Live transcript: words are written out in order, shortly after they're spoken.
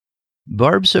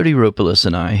Barb Sotiropoulos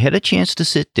and I had a chance to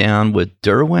sit down with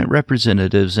Derwent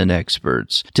representatives and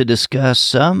experts to discuss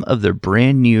some of their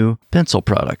brand new pencil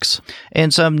products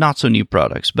and some not so new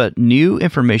products, but new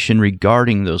information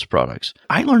regarding those products.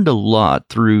 I learned a lot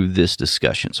through this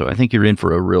discussion, so I think you're in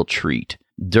for a real treat.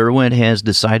 Derwent has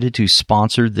decided to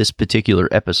sponsor this particular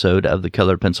episode of the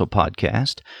Colored Pencil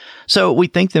Podcast, so we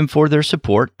thank them for their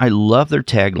support. I love their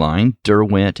tagline,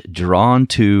 Derwent Drawn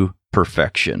to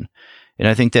Perfection. And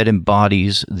I think that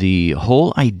embodies the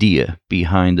whole idea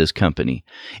behind this company.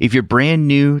 If you're brand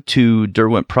new to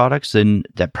Derwent products, then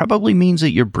that probably means that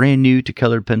you're brand new to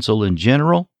colored pencil in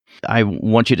general. I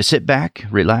want you to sit back,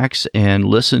 relax, and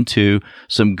listen to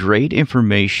some great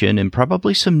information and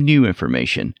probably some new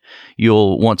information.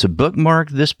 You'll want to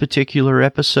bookmark this particular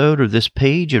episode or this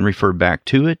page and refer back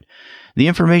to it. The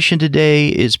information today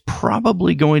is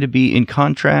probably going to be in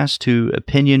contrast to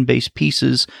opinion-based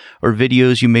pieces or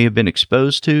videos you may have been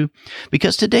exposed to,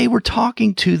 because today we're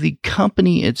talking to the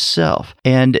company itself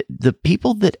and the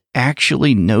people that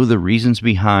actually know the reasons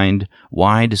behind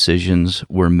why decisions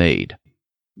were made.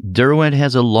 Derwent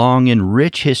has a long and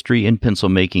rich history in pencil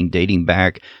making dating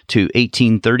back to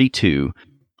 1832.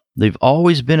 They've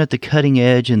always been at the cutting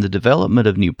edge in the development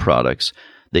of new products.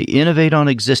 They innovate on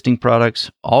existing products,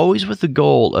 always with the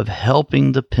goal of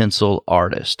helping the pencil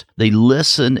artist. They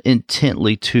listen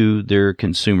intently to their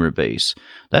consumer base.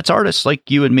 That's artists like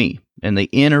you and me, and they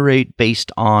iterate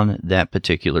based on that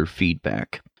particular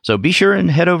feedback. So be sure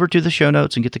and head over to the show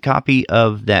notes and get the copy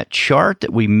of that chart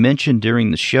that we mentioned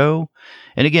during the show.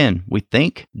 And again, we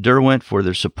thank Derwent for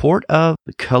their support of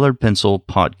the Colored Pencil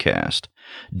Podcast.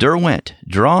 Derwent,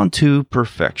 Drawn to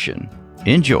Perfection.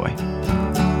 Enjoy.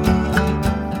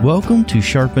 Welcome to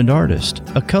Sharpened Artist,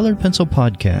 a colored pencil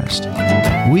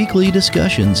podcast. Weekly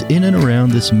discussions in and around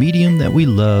this medium that we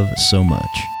love so much.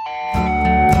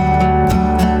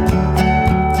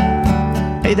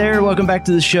 Hey there, welcome back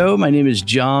to the show. My name is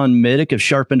John Middick of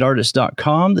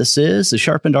sharpenedartist.com. This is the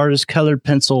Sharpened Artist Colored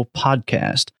Pencil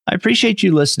Podcast. I appreciate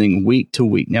you listening week to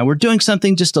week. Now, we're doing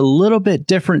something just a little bit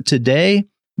different today.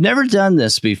 Never done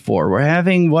this before. We're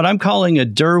having what I'm calling a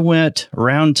Derwent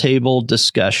roundtable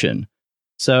discussion.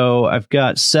 So I've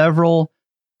got several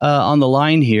on the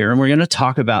line here, and we're going to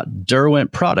talk about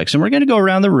Derwent products. And we're going to go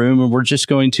around the room, and we're just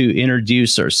going to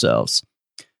introduce ourselves.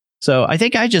 So I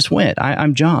think I just went.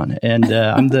 I'm John, and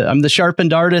I'm the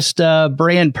Sharpened Artist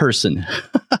brand person.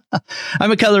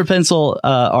 I'm a color pencil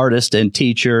artist and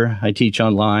teacher. I teach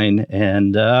online,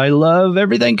 and I love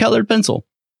everything colored pencil.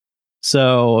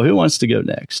 So who wants to go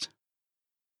next?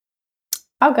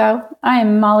 I'll go.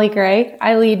 I'm Molly Gray.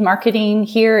 I lead marketing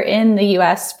here in the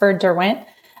U.S. for Derwent.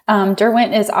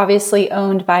 Derwent is obviously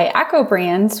owned by ACO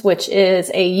Brands, which is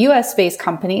a U.S.-based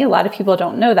company. A lot of people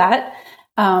don't know that.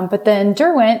 But then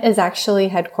Derwent is actually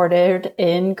headquartered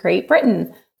in Great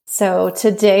Britain. So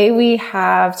today we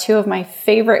have two of my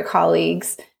favorite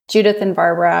colleagues, Judith and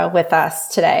Barbara, with us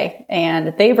today.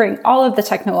 And they bring all of the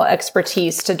technical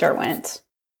expertise to Derwent.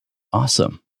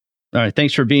 Awesome. All right.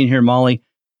 Thanks for being here, Molly.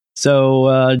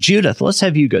 So, Judith, let's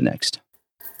have you go next.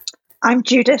 I'm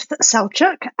Judith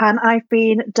Selchuk, and I've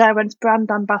been Derwent's brand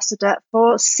ambassador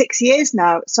for 6 years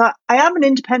now. So I am an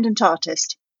independent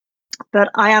artist, but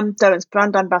I am Derwent's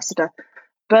brand ambassador.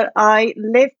 But I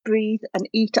live, breathe, and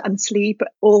eat and sleep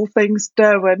all things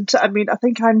Derwent. I mean, I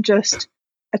think I'm just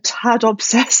a tad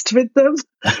obsessed with them.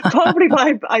 Probably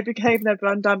why I became their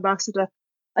brand ambassador.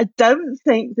 I don't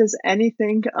think there's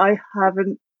anything I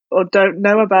haven't or don't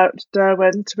know about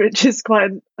Derwent, which is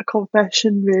quite a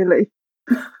confession, really.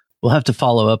 We'll have to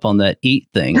follow up on that eat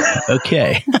thing.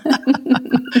 Okay.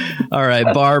 All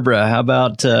right, Barbara. How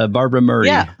about Barbara Murray?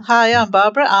 Yeah. Hi, I'm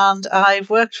Barbara, and I've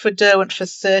worked for Derwent for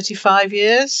 35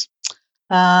 years.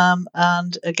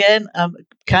 And again, I'm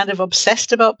kind of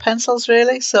obsessed about pencils,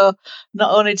 really. So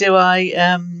not only do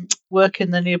I work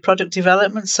in the new product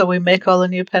development, so we make all the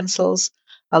new pencils,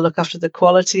 I look after the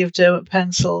quality of Derwent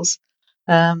pencils.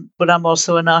 But I'm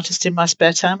also an artist in my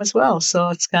spare time as well. So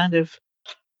it's kind of,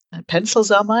 pencils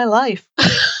are my life.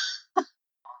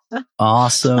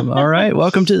 Awesome. All right.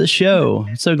 Welcome to the show.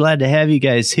 I'm so glad to have you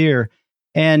guys here.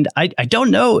 And I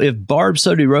don't know if Barb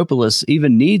Sotiropoulos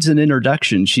even needs an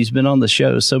introduction. She's been on the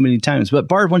show so many times. But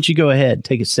Barb, why don't you go ahead,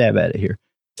 take a stab at it here.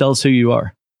 Tell us who you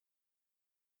are.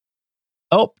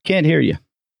 Oh, can't hear you.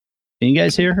 Can you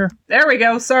guys hear her? There we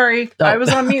go. Sorry. Oh. I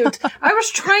was on mute. I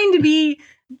was trying to be...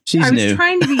 She's new.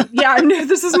 Yeah, no,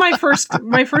 this is my first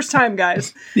time,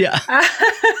 guys. Yeah.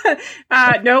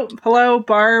 No, hello,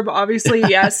 Barb. Obviously,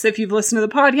 yes. If you've listened to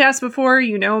the podcast before,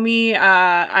 you know me.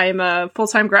 I'm a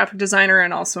full-time graphic designer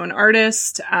and also an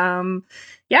artist.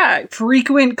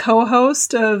 frequent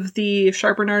co-host of the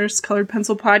Sharpen Artist Colored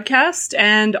Pencil podcast,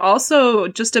 and also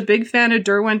just a big fan of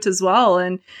Derwent as well.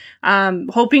 And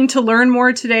hoping to learn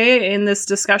more today in this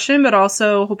discussion, but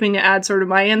also hoping to add sort of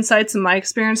my insights and my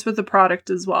experience with the product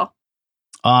as well.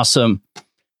 Awesome.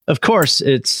 Of course,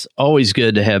 it's always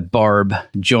good to have Barb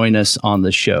join us on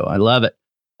the show. I love it.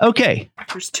 Okay.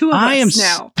 There's two of us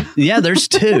now. Yeah, there's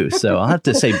two. So I'll have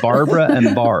to say Barbara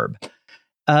and Barb.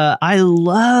 I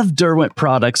love Derwent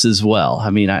products as well. I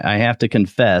mean, I have to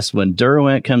confess, when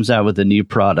Derwent comes out with a new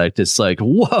product, it's like,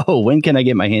 whoa, when can I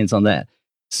get my hands on that?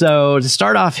 So to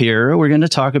start off here, we're going to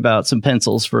talk about some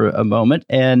pencils for a moment.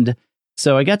 And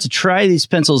so I got to try these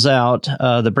pencils out,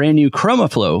 the brand new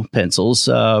ChromaFlow pencils.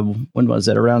 When was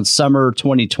that? Around summer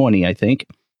 2020, I think.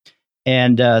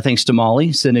 And thanks to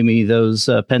Molly sending me those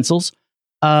pencils.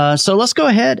 So let's go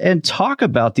ahead and talk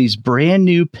about these brand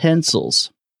new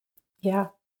pencils. Yeah.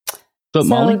 So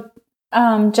Molly?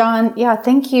 John,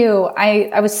 thank you.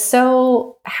 I was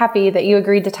so happy that you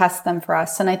agreed to test them for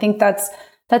us. And I think that's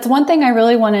one thing I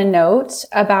really want to note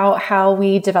about how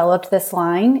we developed this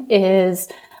line is,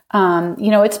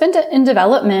 it's been in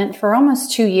development for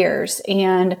almost 2 years.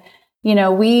 And,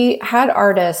 we had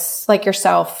artists like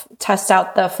yourself test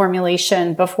out the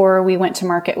formulation before we went to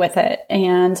market with it.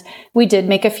 And we did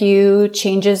make a few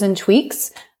changes and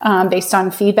tweaks based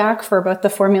on feedback for both the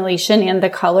formulation and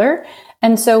the color.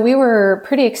 And so we were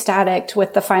pretty ecstatic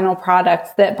with the final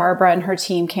product that Barbara and her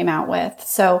team came out with.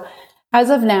 So as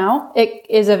of now, it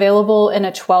is available in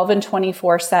a 12 and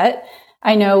 24 set.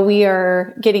 I know we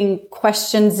are getting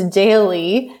questions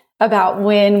daily about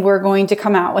when we're going to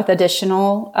come out with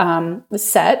additional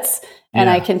sets. And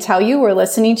I can tell you we're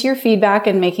listening to your feedback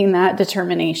and making that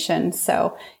determination.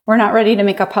 So we're not ready to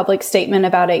make a public statement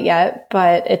about it yet,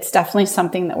 but it's definitely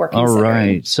something that we're considering. All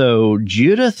right. So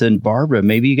Judith and Barbara,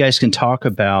 maybe you guys can talk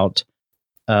about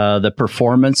the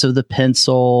performance of the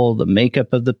pencil, the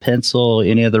makeup of the pencil,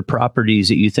 any other properties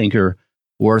that you think are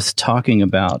worth talking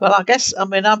about. Well,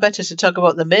 I'm better to talk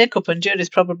about the makeup, and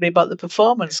Judith probably about the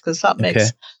performance, because that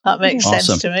makes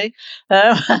sense to me.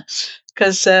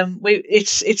 Because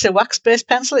it's a wax-based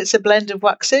pencil. It's a blend of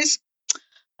waxes,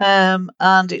 and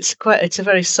it's a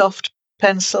very soft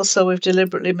pencil. So we've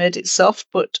deliberately made it soft,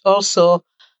 but also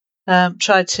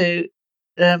tried to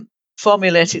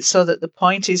formulate it so that the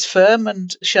point is firm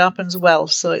and sharpens well.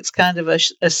 So it's kind of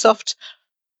a soft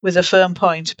with a firm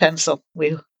point pencil.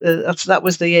 That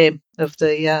was the aim of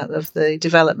the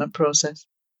development process.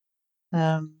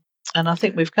 And I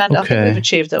think we've I think we've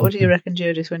achieved that. What do you reckon,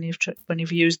 Judith, when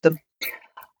you've used them?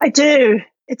 I do.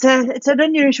 It's an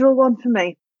unusual one for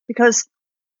me because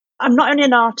I'm not only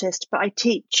an artist, but I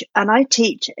teach, and I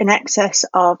teach in excess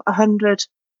of 100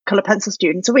 colour pencil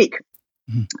students a week.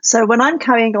 Mm-hmm. So when I'm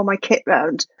carrying all my kit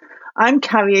round, I'm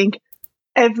carrying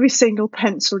every single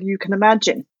pencil you can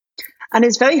imagine. And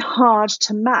it's very hard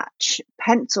to match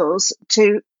pencils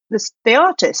to the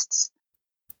artists.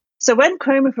 So when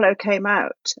ChromaFlow came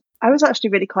out, I was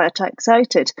actually really quite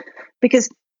excited because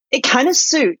it kind of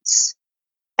suits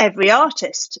every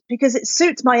artist, because it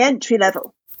suits my entry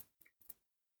level.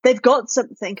 They've got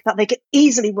something that they can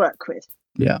easily work with.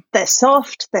 Yeah. They're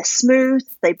soft, they're smooth,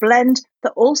 they blend.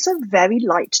 They're also very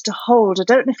light to hold. I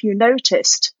don't know if you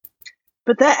noticed,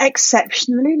 but they're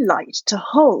exceptionally light to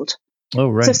hold. Oh,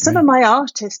 right. So some of my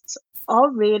artists are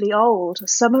really old,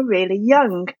 some are really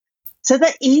young. So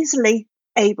they're easily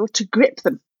able to grip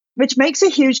them, which makes a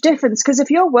huge difference, because if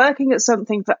you're working at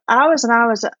something for hours and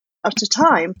hours at a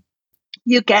time,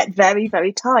 you get very,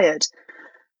 very tired.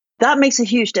 That makes a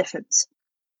huge difference.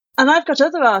 And I've got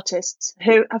other artists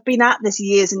who have been at this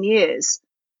years and years.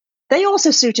 They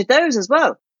also suited those as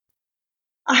well.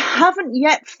 I haven't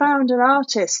yet found an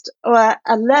artist or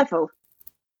a level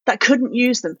that couldn't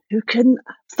use them, who couldn't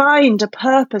find a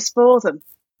purpose for them.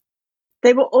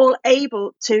 They were all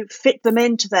able to fit them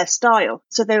into their style.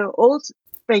 So they were all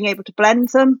being able to blend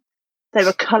them. They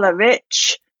were colour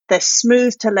rich. They're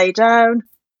smooth to lay down.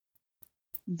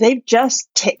 They've just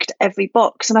ticked every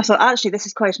box. And I thought, actually, this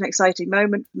is quite an exciting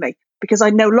moment for me, because I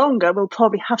no longer will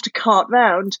probably have to cart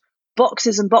round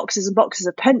boxes and boxes and boxes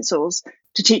of pencils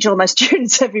to teach all my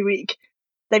students every week.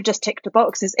 They've just ticked the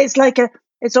boxes.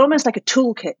 It's almost like a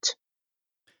toolkit.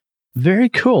 Very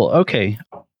cool. Okay.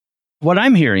 What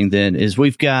I'm hearing then is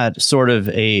we've got sort of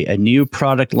a new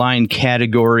product line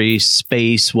category,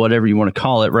 space, whatever you want to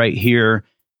call it, right here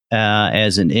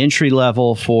as an entry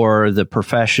level for the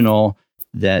professional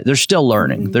that they're still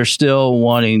learning. Mm-hmm. They're still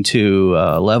wanting to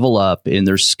level up in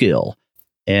their skill.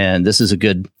 And this is a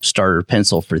good starter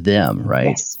pencil for them,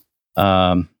 right?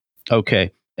 Yes.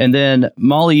 Okay. And then,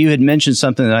 Molly, you had mentioned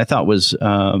something that I thought was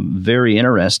very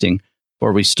interesting.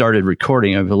 before we started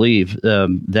recording, I believe,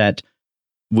 that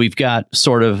we've got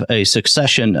sort of a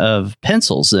succession of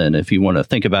pencils then, if you want to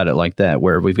think about it like that,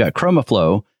 where we've got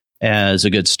ChromaFlow as a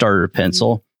good starter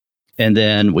pencil. And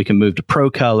then we can move to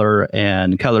ProColor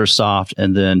and ColorSoft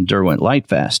and then Derwent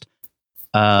Lightfast.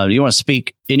 Do you want to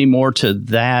speak any more to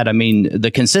that? I mean, the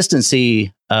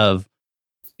consistency of,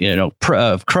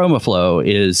 of ChromaFlow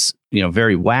is,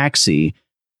 very waxy,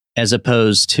 as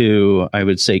opposed to, I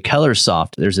would say,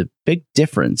 ColorSoft. There's a big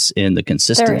difference in the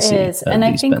consistency. There is. And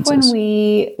I think pencils. when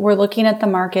we were looking at the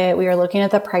market, we were looking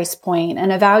at the price point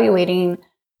and evaluating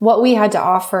what we had to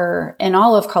offer in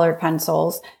all of colored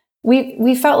pencils.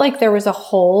 We felt like there was a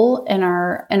hole in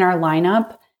our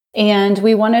lineup, and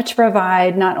we wanted to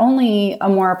provide not only a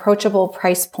more approachable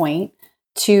price point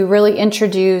to really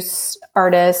introduce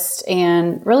artists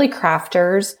and really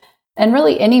crafters and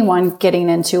really anyone getting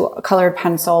into a colored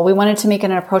pencil. We wanted to make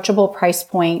an approachable price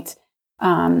point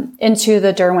into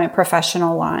the Derwent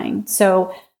Professional line.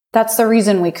 So that's the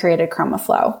reason we created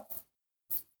ChromaFlow.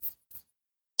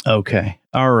 Okay.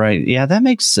 All right. Yeah, that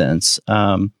makes sense.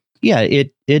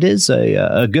 It is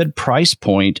a good price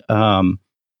point, the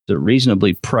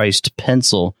reasonably priced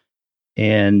pencil.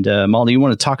 And Molly, you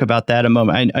want to talk about that a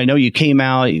moment? I know you came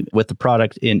out with the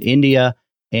product in India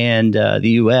and the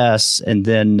US, and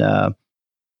then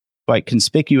quite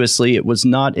conspicuously, it was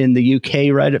not in the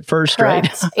UK right at first,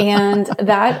 Correct. Right? And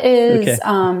that is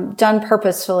done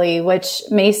purposefully, which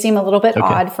may seem a little bit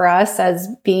odd for us as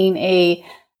being a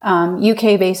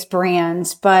UK-based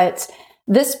brand, but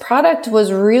this product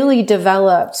was really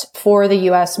developed for the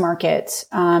U.S. market,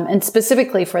 and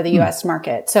specifically for the U.S.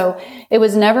 market. So it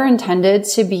was never intended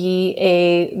to be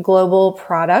a global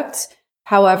product.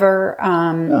 However,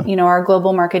 our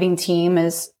global marketing team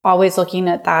is always looking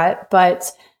at that.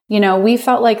 But, we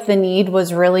felt like the need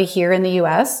was really here in the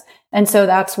U.S. And so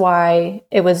that's why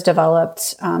it was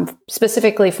developed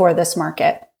specifically for this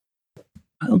market.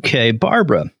 Okay,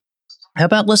 Barbara, how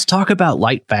about let's talk about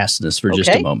light fastness for just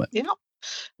a moment. Yeah.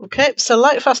 Okay, so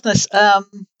light fastness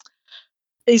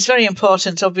is very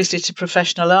important, obviously, to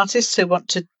professional artists who want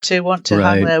to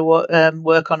hang their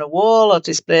work on a wall or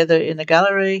display in a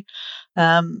gallery.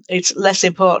 It's less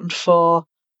important for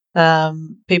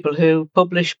people who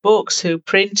publish books, who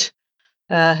print,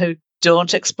 who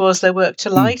don't expose their work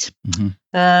to light.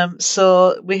 Mm-hmm.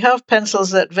 So we have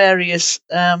pencils at various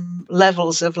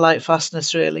levels of light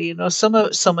fastness. Really, some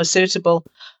are suitable,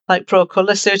 like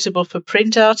ProColor, suitable for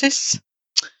print artists.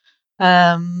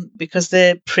 Because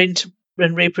they print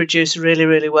and reproduce really,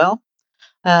 really well.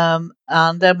 And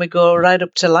then we go right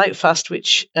up to Lightfast,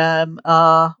 which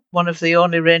are one of the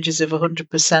only ranges of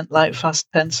 100% Lightfast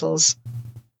pencils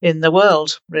in the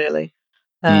world, really.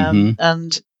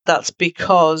 And that's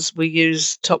because we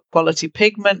use top quality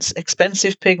pigments,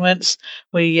 expensive pigments.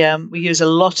 We use a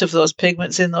lot of those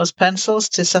pigments in those pencils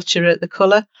to saturate the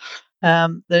colour.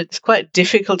 It's quite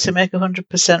difficult to make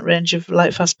 100% range of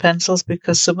Lightfast pencils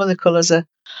because some of the colours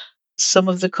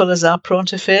are prone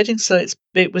to fading. So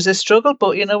it was a struggle,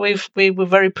 but we were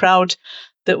very proud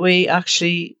that we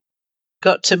actually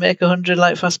got to make 100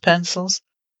 Lightfast pencils.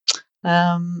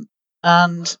 And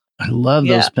I love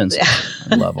those pencils.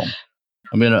 I love them.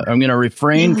 I'm gonna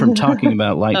refrain from talking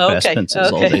about Lightfast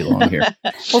pencils all day long here.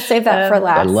 We'll save that for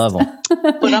last. I love them.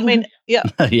 But I mean, yeah.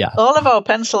 All of our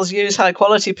pencils use high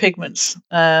quality pigments.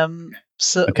 But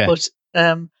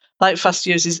Lightfast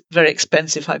uses very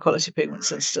expensive high quality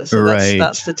pigments and stuff. So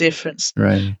that's the difference.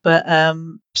 Right. But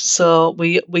so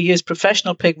we use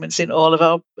professional pigments in all of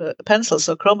our pencils.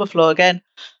 So ChromaFlow again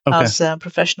has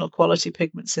professional quality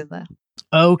pigments in there.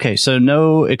 Okay, so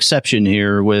no exception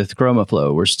here with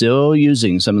ChromaFlow. We're still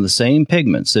using some of the same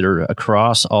pigments that are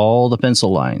across all the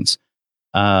pencil lines,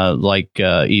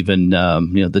 even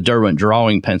the Derwent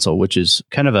drawing pencil, which is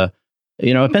kind of a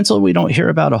pencil we don't hear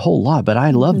about a whole lot, but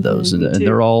I love those, and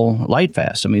they're all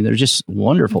Lightfast. I mean, they're just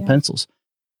wonderful pencils.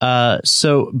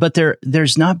 But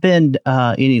there's not been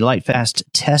any Lightfast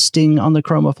testing on the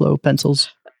ChromaFlow pencils.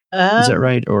 Is that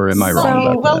right, or am I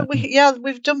wrong about that?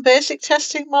 We've done basic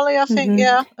testing, Molly. I think,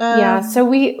 So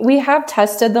we have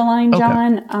tested the line,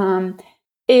 John.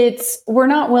 We're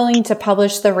not willing to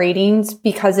publish the ratings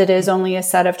because it is only a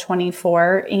set of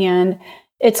 24, and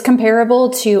it's comparable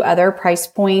to other price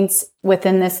points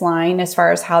within this line as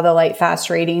far as how the Lightfast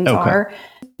ratings are.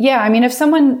 Yeah, I mean, if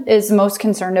someone is most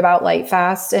concerned about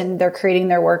Lightfast and they're creating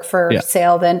their work for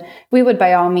sale, then we would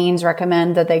by all means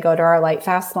recommend that they go to our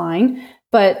Lightfast line.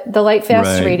 But the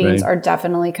Lightfast ratings are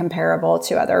definitely comparable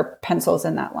to other pencils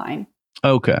in that line.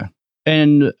 Okay.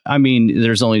 And I mean,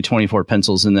 there's only 24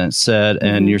 pencils in that set.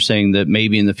 And you're saying that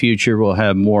maybe in the future we'll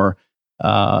have more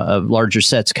larger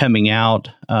sets coming out.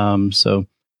 So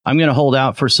I'm going to hold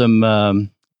out for some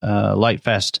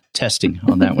Lightfast testing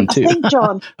on that one too. I think,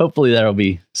 John, hopefully that'll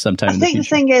be sometime in the future. I think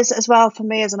the thing is, as well, for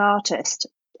me as an artist,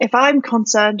 if I'm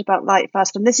concerned about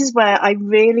Lightfast, and this is where I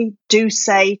really do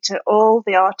say to all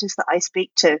the artists that I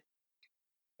speak to,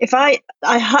 if I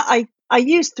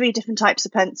use 3 different types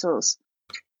of pencils.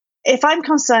 If I'm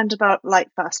concerned about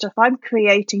Lightfast, if I'm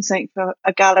creating something for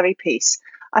a gallery piece,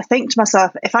 I think to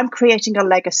myself, if I'm creating a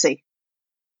legacy,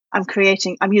 I'm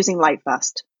using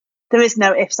Lightfast. There is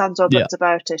no ifs, ands, or buts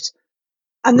about it.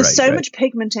 And there's so much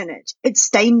pigment in it, it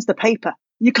stains the paper.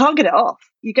 You can't get it off.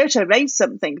 You go to erase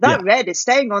something, that red is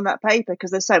staying on that paper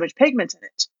because there's so much pigment in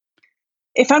it.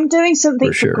 If I'm doing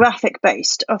something for graphic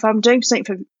based, or if I'm doing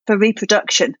something for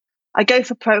reproduction, I go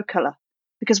for ProColor.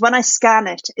 Because when I scan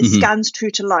it, it scans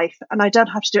true to life, and I don't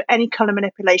have to do any color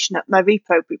manipulation at my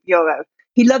repro bureau.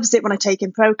 He loves it when I take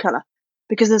in ProColor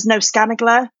because there's no scanner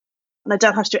glare, and I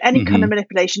don't have to do any color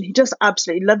manipulation. He just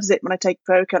absolutely loves it when I take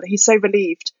ProColor. He's so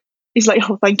relieved. He's like,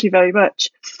 "Oh, thank you very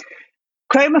much."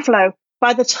 ChromaFlow.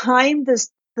 By the time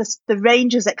the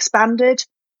range is expanded,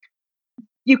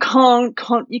 you kind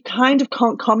of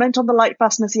can't comment on the light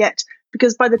fastness yet.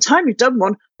 Because by the time you've done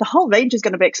one, the whole range is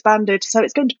going to be expanded. So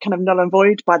it's going to kind of null and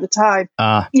void by the time.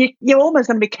 You're almost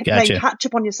going to be playing catch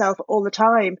up on yourself all the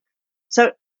time.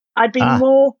 So I'd be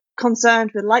more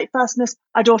concerned with light fastness.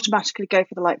 I'd automatically go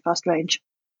for the light fast range.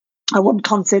 I wouldn't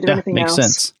consider anything else. Makes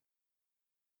sense.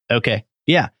 Okay.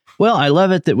 Yeah. Well, I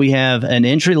love it that we have an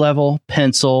entry level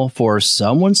pencil for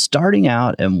someone starting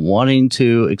out and wanting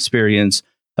to experience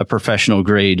a professional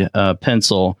grade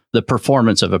pencil, the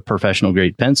performance of a professional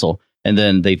grade pencil. And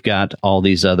then they've got all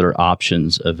these other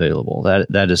options available.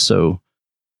 That is so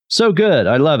good.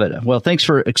 I love it. Well, thanks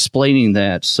for explaining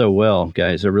that so well,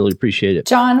 guys. I really appreciate it.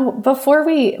 John, before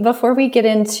we get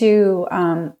into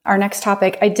our next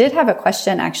topic, I did have a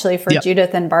question actually for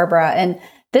Judith and Barbara. And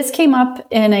this came up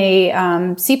in a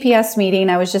CPS meeting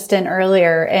I was just in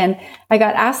earlier. And I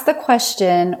got asked the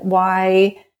question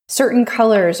why certain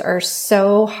colors are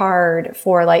so hard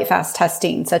for Lightfast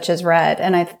testing, such as red.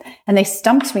 And they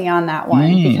stumped me on that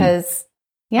one because,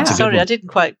 Sorry, I didn't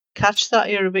quite catch that.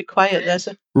 You're a bit quiet there.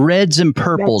 So. Reds and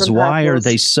purples. Why are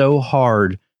they so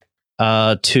hard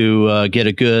to get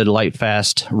a good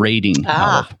Lightfast rating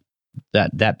out of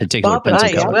that particular pencil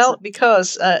color? Well,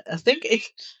 because I think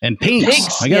and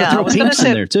pinks. I got to throw pinks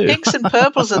in there too. Pinks and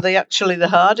purples are actually the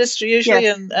hardest usually,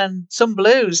 and some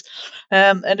blues.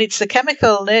 And it's the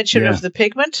chemical nature of the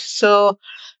pigment. So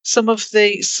some of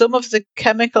the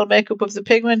chemical makeup of the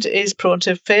pigment is prone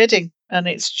to fading, and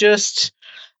it's just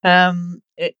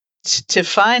to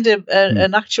find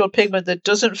an actual pigment that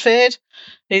doesn't fade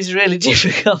is really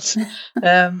difficult. So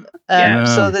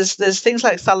there's things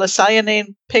like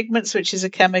phthalocyanine pigments, which is a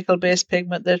chemical-based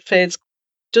pigment that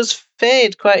does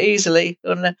fade quite easily.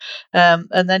 And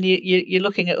then you're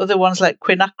looking at other ones like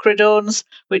quinacridones,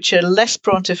 which are less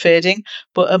prone to fading,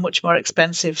 but are much more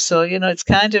expensive. So, it's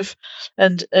kind of,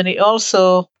 and it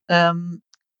also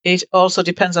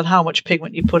depends on how much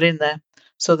pigment you put in there.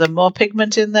 So the more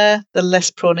pigment in there, the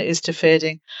less prone it is to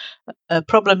fading. A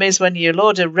problem is when you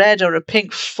load a red or a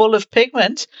pink full of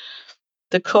pigment,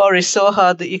 the core is so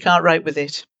hard that you can't write with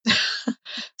it.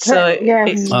 So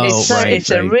it's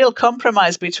a real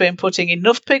compromise between putting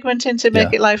enough pigment in to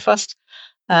make it Lightfast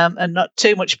and not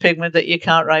too much pigment that you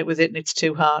can't write with it and it's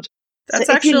too hard. That's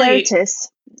so actually, if you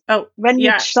notice,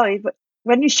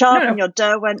 when you sharpen your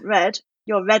Derwent Red,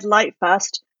 your red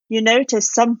Lightfast, you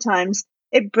notice sometimes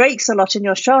it breaks a lot in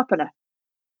your sharpener.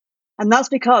 And that's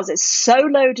because it's so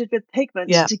loaded with pigment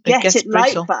to get it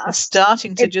Lightfast. It's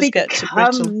starting to just get to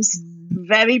brittle. It becomes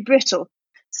very brittle.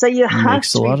 So you have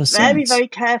to be very, very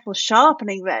careful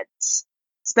sharpening reds,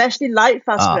 especially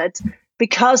Lightfast reds,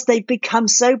 because they become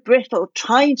so brittle.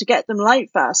 Trying to get them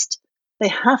Lightfast, they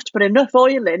have to put enough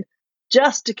oil in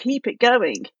just to keep it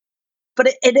going. But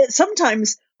it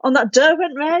sometimes on that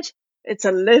Derwent Red, it's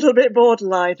a little bit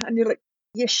borderline, and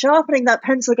you're sharpening that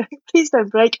pencil, going, please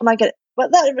don't break. And I get it,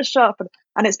 but that it was sharpened.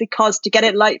 And it's because to get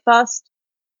it Lightfast,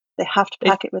 they have to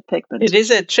pack it with pigment. It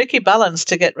is a tricky balance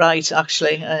to get right,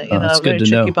 actually. A very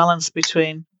tricky balance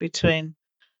between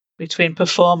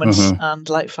performance and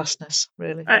Lightfastness,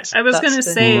 really. I was going to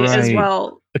say as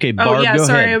well, Okay, Barb, oh yeah, go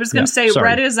sorry. ahead. I was going to say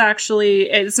red is actually,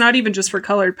 it's not even just for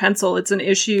colored pencil. It's an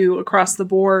issue across the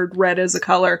board. Red is a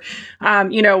color.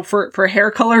 For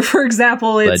hair color, for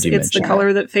example, it's the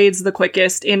color that fades the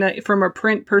quickest. From a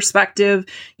print perspective,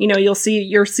 you'll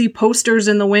see posters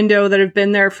in the window that have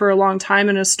been there for a long time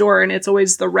in a store, and it's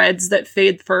always the reds that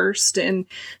fade first. And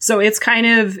so it's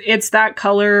that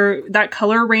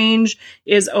color range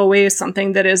is always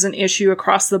something that is an issue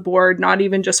across the board, not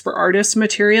even just for artist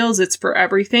materials. It's for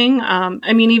everything.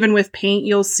 Even with paint,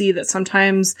 you'll see that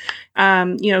sometimes,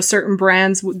 certain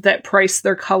brands that price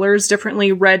their colors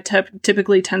differently. Red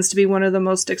typically tends to be one of the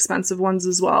most expensive ones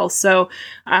as well. So,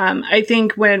 I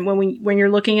think when you're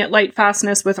looking at light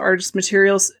fastness with artist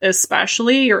materials,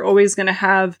 especially, you're always going to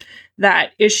have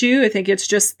that issue. I think it's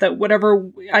just that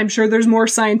I'm sure there's more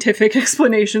scientific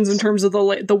explanations in terms of the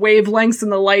wavelengths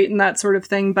and the light and that sort of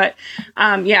thing. But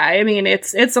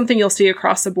it's something you'll see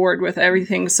across the board with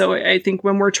everything. So I think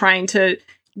when we're trying to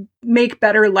make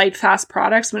better light fast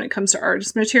products when it comes to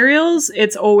artist materials,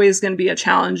 it's always going to be a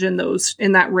challenge in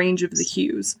that range of the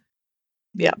hues.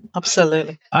 Yeah,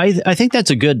 absolutely. I think that's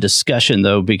a good discussion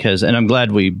though, and I'm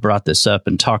glad we brought this up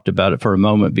and talked about it for a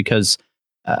moment, because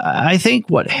I think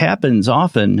what happens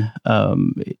often,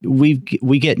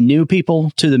 we get new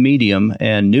people to the medium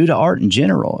and new to art in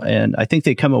general. And I think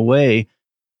they come away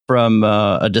from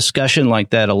a discussion like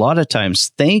that a lot of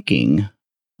times thinking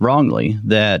wrongly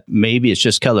that maybe it's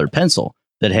just colored pencil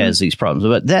that has these problems.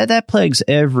 But that plagues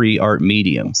every art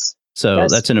medium. So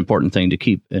that's an important thing to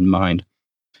keep in mind.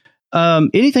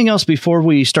 Anything else before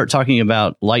we start talking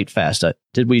about light fast?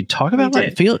 Did we talk about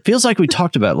light? Feels like we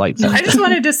talked about light fast. I just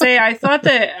wanted to say, I thought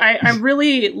that I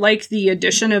really like the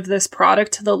addition of this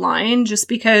product to the line, just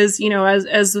because,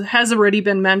 as has already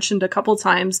been mentioned a couple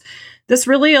times, this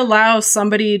really allows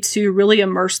somebody to really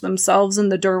immerse themselves in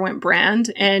the Derwent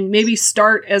brand and maybe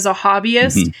start as a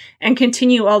hobbyist and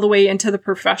continue all the way into the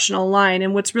professional line.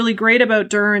 And what's really great about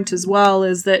Derwent as well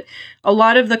is that a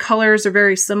lot of the colors are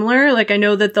very similar. Like, I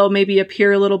know that they'll maybe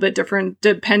appear a little bit different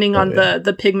depending on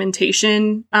the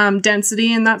pigmentation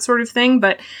density and that sort of thing.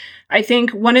 But I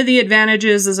think one of the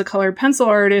advantages as a colored pencil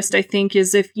artist, I think,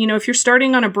 is if you're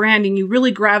starting on a brand and you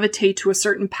really gravitate to a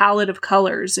certain palette of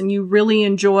colors and you really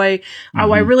enjoy,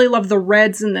 I really love the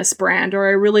reds in this brand, or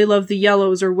I really love the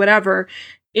yellows or whatever.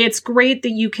 It's great that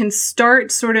you can start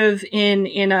sort of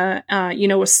in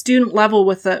a student level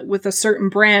with a certain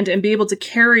brand and be able to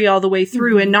carry all the way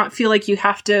through and not feel like you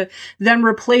have to then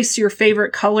replace your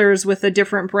favorite colors with a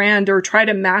different brand or try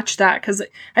to match that. Because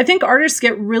I think artists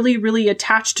get really, really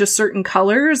attached to certain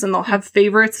colors and they'll have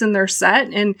favorites in their set.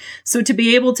 And so to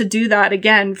be able to do that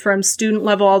again from student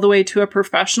level all the way to a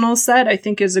professional set, I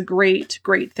think is a great,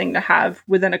 great thing to have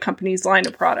within a company's line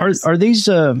of products. Are these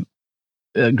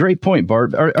great point,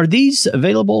 Barb. Are these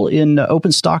available in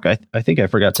open stock? I think I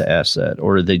forgot to ask that,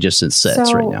 or are they just in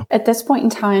sets right now? At this point in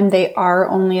time, they are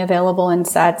only available in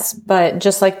sets, but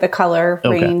just like the color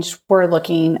range, we're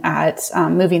looking at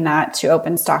moving that to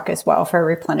open stock as well for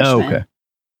replenishment. Okay.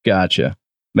 Gotcha.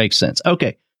 Makes sense.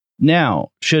 Okay.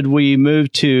 Now, should we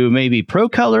move to maybe Pro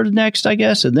Color next, I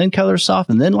guess, and then Color Soft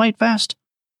and then Light Fast?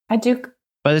 I do.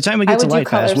 By the time we get to Light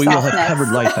Fast, we will have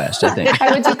covered Light Fast, I think.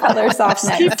 I would do Color Soft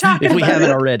next. Keep talking if we haven't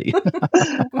already.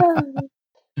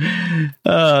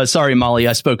 Sorry, Molly,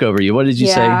 I spoke over you. What did you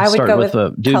say? I would go with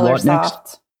do Color what Soft.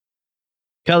 Next?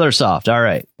 Color Soft. All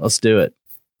right, let's do it.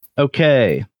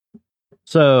 Okay.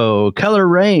 So, color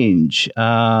range. Who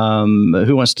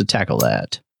wants to tackle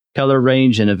that? Color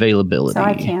range and availability. So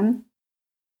I can.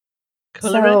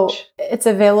 Color range. It's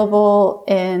available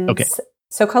in... Okay.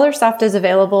 So Color Soft is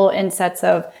available in sets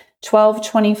of 12,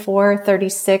 24,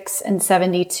 36, and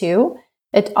 72.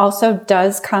 It also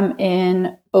does come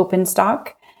in open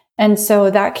stock. And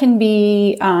so that can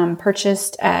be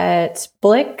purchased at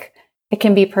Blick. It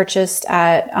can be purchased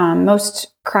at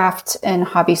most craft and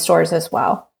hobby stores as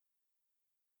well.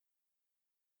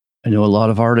 I know a lot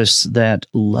of artists that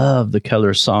love the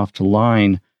Color Soft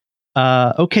line.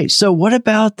 Okay, so what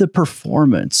about the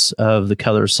performance of the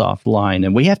Color Soft line?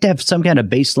 And we have to have some kind of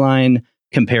baseline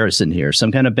comparison here,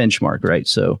 some kind of benchmark, right?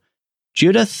 So,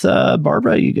 Judith,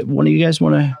 Barbara, one of you guys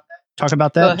want to talk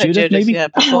about that? Ahead, Judith, maybe? Yeah,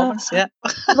 performance, yeah.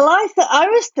 Well, I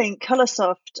always think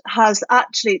Coloursoft has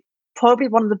actually probably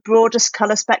one of the broadest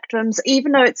colour spectrums,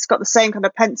 even though it's got the same kind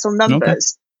of pencil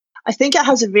numbers. Okay. I think it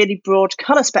has a really broad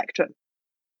colour spectrum.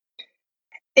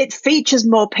 It features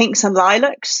more pinks and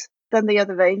lilacs than the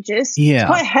other ranges. Yeah. It's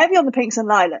quite heavy on the pinks and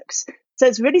lilacs. So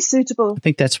it's really suitable. I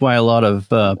think that's why a lot of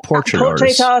portrait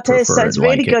artists so it's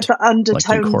really good for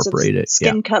undertones of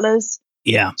skin colours.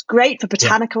 Yeah. It's great for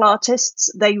botanical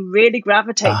artists. They really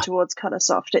gravitate towards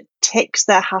Coloursoft. It ticks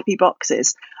their happy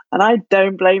boxes. And I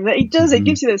don't blame that. It does. It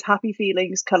gives you those happy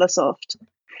feelings, Coloursoft.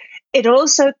 It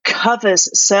also covers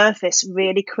surface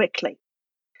really quickly.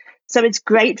 So it's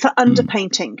great for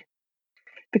underpainting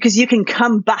because you can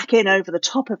come back in over the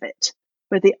top of it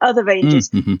with the other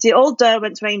ranges. See, all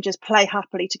Derwent's ranges play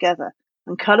happily together,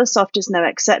 and Coloursoft is no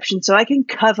exception. So I can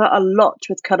cover a lot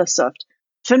with Coloursoft.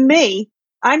 For me,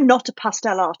 I'm not a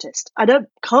pastel artist. I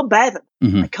can't bear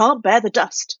them. I can't bear the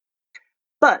dust.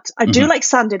 But I do like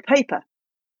sanded paper,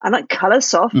 and like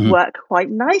Coloursoft work quite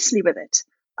nicely with it.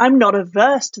 I'm not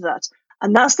averse to that.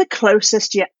 And that's the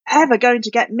closest you're ever going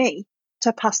to get me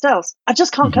to pastels. I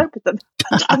just can't cope with them.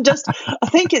 I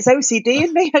think it's OCD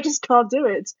in me. I just can't do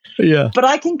it. Yeah. But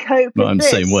I can cope with I'm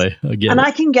this. the same way.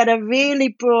 I can get a really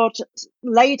broad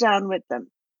lay down with them.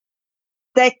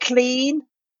 They're clean.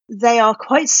 They are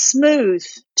quite smooth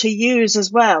to use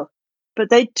as well. But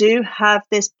they do have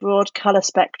this broad colour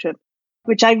spectrum,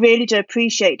 which I really do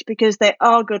appreciate because they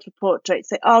are good for portraits.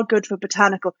 They are good for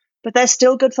botanical, but they're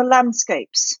still good for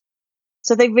landscapes.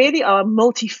 So they really are a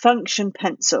multifunction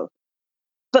pencil.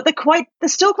 But they're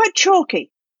still quite chalky.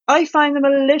 I find them a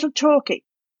little chalky.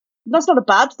 That's not a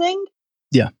bad thing.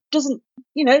 Yeah.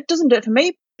 It doesn't do it for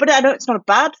me, but I know it's not a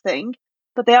bad thing,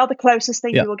 but they are the closest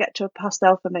thing you will get to a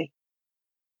pastel for me.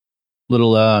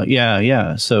 Little,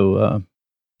 yeah. So,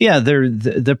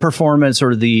 the performance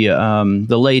or the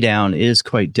laydown is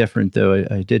quite different, though.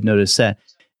 I did notice that.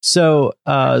 So,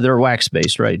 they're wax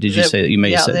based, right? Did you say that? You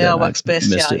may have said that. Yeah, they are wax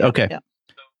based. Okay. Yeah.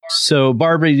 So,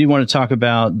 Barbara, do you want to talk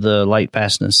about the light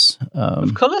fastness?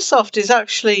 Coloursoft is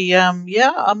actually,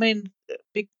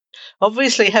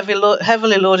 obviously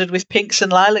heavily loaded with pinks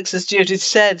and lilacs, as Judith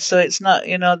said. So it's not,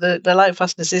 the light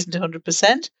fastness isn't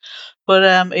 100%,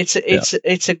 but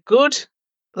it's a good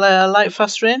light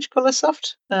fast range,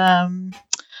 Coloursoft. And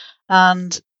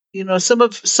some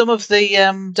of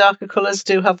the darker colours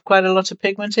do have quite a lot of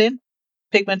pigment in.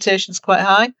 Pigmentation's quite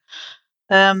high.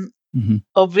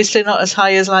 Obviously not as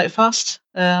high as light fast,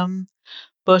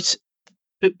 but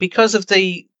because of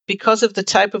the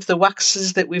type of the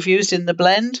waxes that we've used in the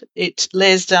blend, it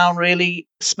lays down really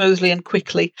smoothly and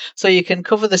quickly. So you can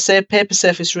cover the paper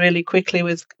surface really quickly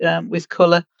with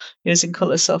colour using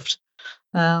Coloursoft.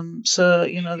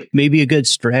 Maybe a good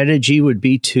strategy would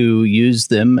be to use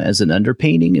them as an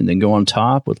underpainting and then go on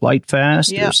top with light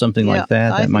fast or something like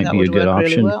that. That might be a good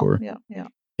option for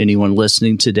anyone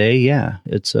listening today. Yeah,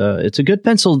 it's a good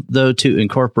pencil though to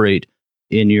incorporate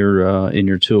in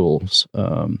your tools,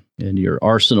 in your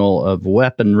arsenal of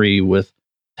weaponry with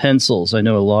pencils. I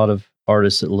know a lot of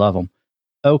artists that love them.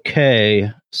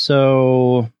 Okay,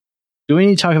 so do we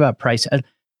need to talk about price?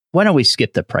 Why don't we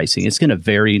skip the pricing? It's going to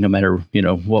vary no matter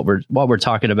what we're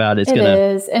talking about. It's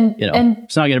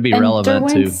not going to be relevant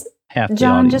to half the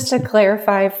John, audience. just to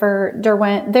clarify for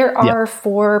Derwent, there are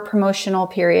 4 promotional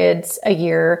periods a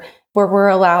year where we're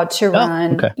allowed to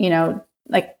run,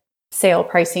 like sale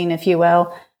pricing, if you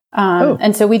will.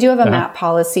 And so we do have a MAP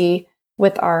policy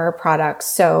with our products.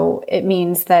 So it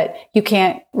means that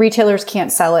retailers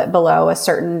can't sell it below a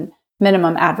certain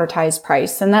minimum advertised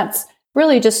price. And that's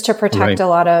really just to protect a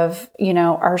lot of,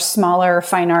 our smaller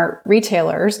fine art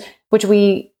retailers, which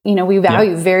we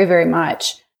value very, very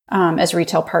much. As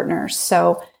retail partners.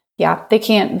 So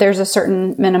there's a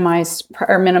certain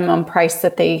minimum price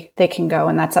that they can go,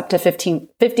 and that's up to 50%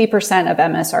 of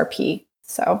MSRP.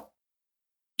 So.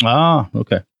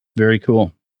 Okay. Very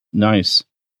cool. Nice.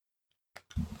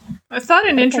 I thought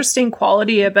an interesting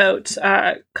quality about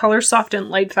Coloursoft and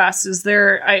Lightfast is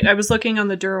I was looking on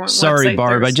the Derwent website. Sorry,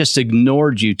 Barb, I just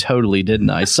ignored you totally, didn't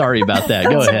I? Sorry about that.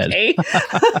 Go ahead. Okay.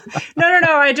 No.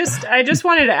 I just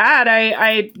wanted to add,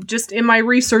 I just in my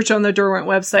research on the Derwent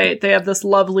website, they have this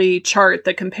lovely chart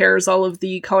that compares all of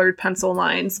the colored pencil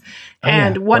lines.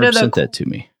 And one Barb of the sent that to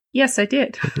me. Yes, I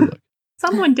did.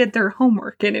 Someone did their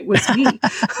homework, and it was me.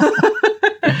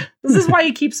 This is why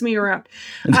he keeps me around.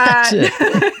 That's it.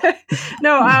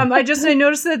 No, I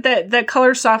noticed that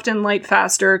Coloursoft and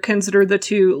Lightfast are considered the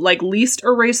 2 least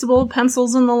erasable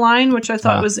pencils in the line, which I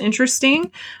thought was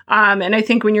interesting. And I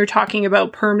think when you're talking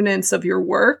about permanence of your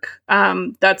work,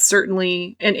 that's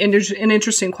certainly an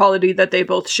interesting quality that they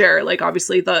both share. Like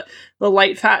obviously the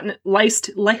light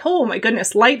fastness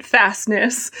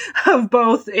of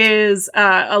both is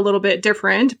a little bit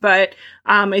different, but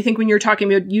I think when you're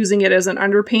talking about using it as an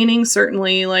underpainting,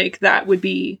 certainly that would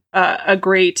be a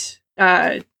great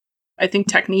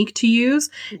technique to use.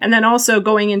 And then also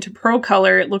going into Pro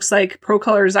Color, it looks like Pro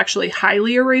Color is actually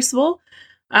highly erasable.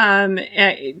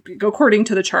 according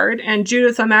to the chart. And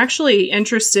Judith, I'm actually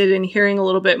interested in hearing a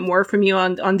little bit more from you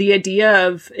on the idea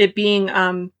of it being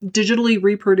digitally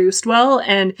reproduced well.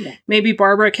 And maybe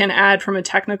Barbara can add from a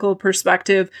technical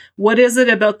perspective, what is it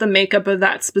about the makeup of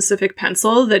that specific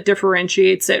pencil that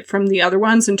differentiates it from the other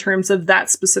ones in terms of that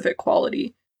specific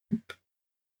quality?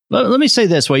 Let me say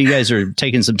this while you guys are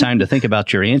taking some time to think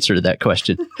about your answer to that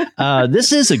question.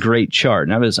 This is a great chart,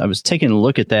 and I was taking a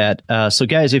look at that. So,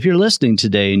 guys, if you're listening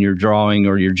today and you're drawing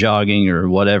or you're jogging or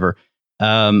whatever,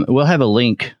 we'll have a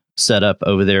link set up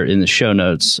over there in the show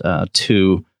notes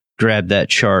to grab that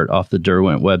chart off the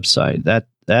Derwent website. That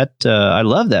I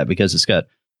love that because it's got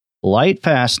light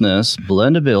fastness,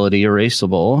 blendability,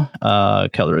 erasable,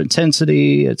 color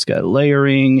intensity. It's got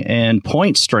layering and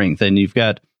point strength, and you've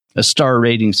got a star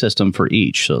rating system for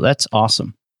each. So that's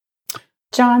awesome.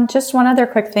 John, just one other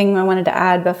quick thing I wanted to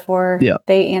add before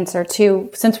they answer too,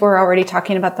 since we're already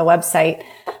talking about the website.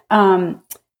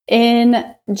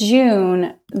 In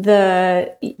June,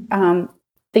 the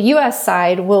US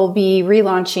side will be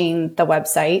relaunching the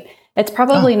website. It's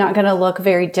probably not going to look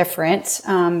very different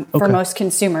for most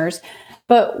consumers.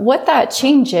 But what that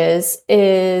changes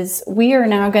is we are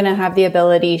now going to have the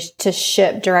ability to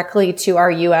ship directly to our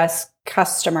US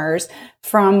customers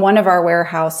from one of our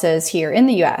warehouses here in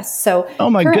the US. So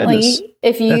goodness.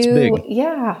 If you, that's big.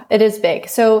 Yeah, it is big.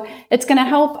 So it's going to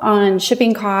help on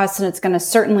shipping costs, and it's going to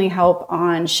certainly help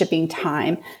on shipping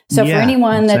time. So for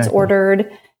anyone that's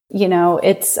ordered,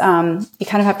 it's, you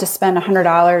kind of have to spend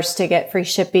 $100 to get free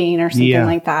shipping or something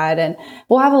like that. And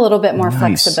we'll have a little bit more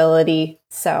flexibility.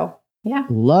 So yeah.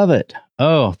 Love it.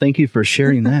 Oh, thank you for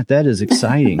sharing that. That is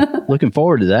exciting. Looking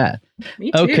forward to that.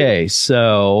 Me too. Okay,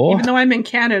 so even though I'm in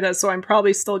Canada, so I'm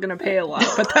probably still going to pay a lot,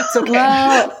 but that's okay.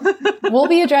 Well, we'll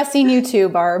be addressing you too,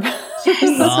 Barb.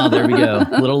 Oh, there we go.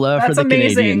 A little love for the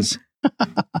Canadians.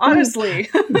 Honestly.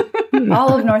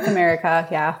 All of North America.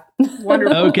 Yeah.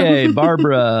 Wonderful. Okay,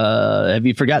 Barbara, have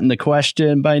you forgotten the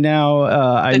question by now?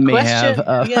 I may have.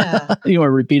 You want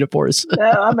to repeat it for us? No,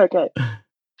 I'm okay.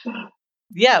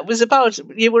 Yeah, it was about,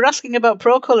 you were asking about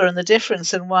ProColor and the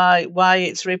difference and why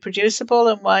it's reproducible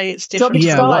and why it's different.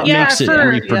 Yeah, what makes it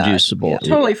reproducible?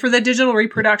 Totally. For the digital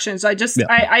reproductions, I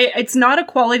it's not a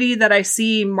quality that I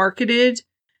see marketed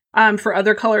for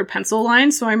other colored pencil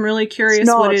lines. So I'm really curious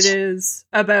what it is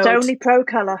about. It's only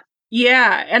ProColor.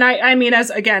 Yeah. And I mean, as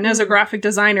a graphic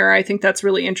designer, I think that's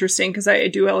really interesting because I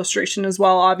do illustration as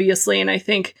well, obviously. And I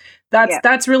think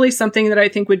that's really something that I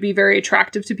think would be very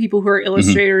attractive to people who are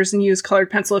illustrators and use colored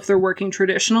pencil if they're working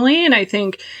traditionally. And I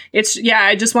think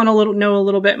I just want to know a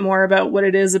little bit more about what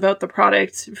it is about the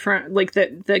product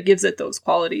that gives it those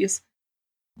qualities.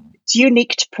 It's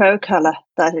unique to ProColor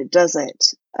that it does it.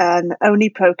 And only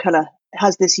ProColor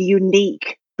has this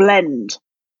unique blend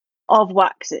of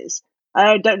waxes.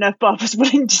 I don't know if Bob was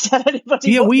willing to tell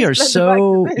anybody. Yeah, we are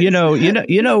so, you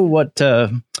know what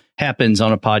happens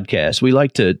on a podcast. We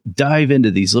like to dive into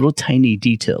these little tiny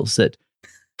details that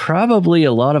probably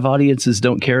a lot of audiences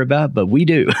don't care about, but we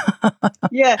do.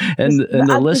 Yeah. and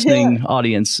the listening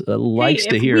audience likes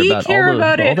to hear about all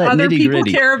that other people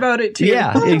nitty-gritty. care about it too.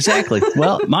 Yeah, exactly.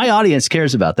 Well, my audience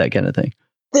cares about that kind of thing.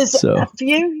 There's a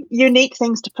few unique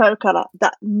things to ProColor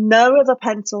that no other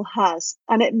pencil has,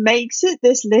 and it makes it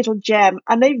this little gem.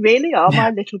 And they really are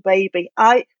my little baby.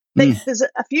 There's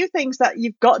a few things that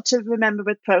you've got to remember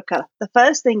with ProColor. The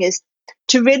first thing is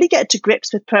to really get to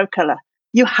grips with ProColor,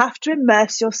 you have to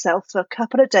immerse yourself for a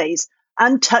couple of days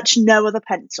and touch no other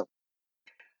pencil.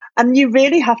 And you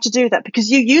really have to do that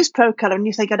because you use ProColor and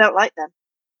you think, I don't like them.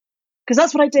 Because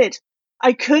that's what I did.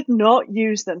 I could not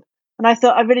use them. And I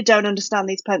thought, I really don't understand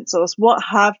these pencils. What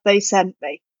have they sent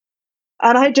me?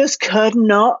 And I just could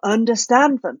not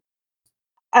understand them.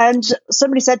 And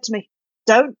somebody said to me,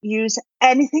 don't use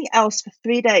anything else for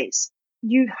 3 days.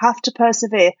 You have to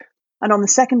persevere. And on the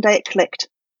second day, it clicked.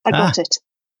 I got it.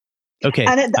 Okay,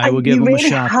 I will give them a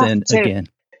shot then again.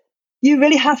 You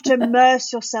really have to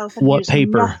immerse yourself. And What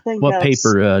paper,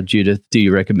 Judith, do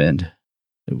you recommend?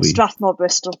 Strathmore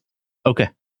Bristol. Okay.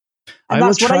 I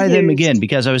will try them again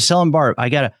because I was telling Barb,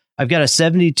 I've got a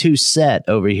 72 set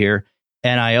over here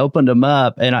and I opened them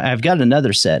up and I've got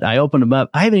another set. I opened them up.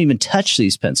 I haven't even touched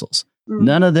these pencils.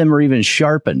 None of them are even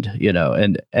sharpened,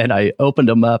 and I opened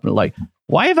them up and like,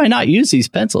 why have I not used these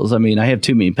pencils? I mean, I have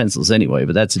too many pencils anyway,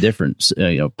 but that's a different,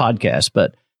 podcast.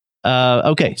 But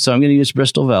okay, so I'm going to use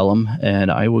Bristol Vellum and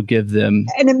I will give them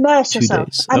and immerse 2 yourself.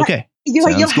 days. And okay.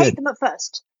 You'll hate them at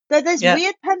first. They're this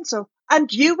weird pencil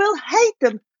and you will hate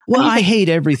them. Well, I hate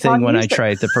everything when I try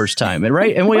it the first time,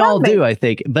 and we all do, I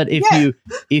think. But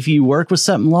if you work with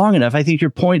something long enough, I think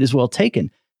your point is well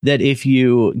taken. that if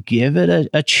you give it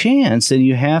a chance, and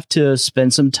you have to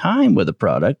spend some time with a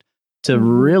product to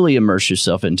really immerse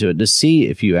yourself into it to see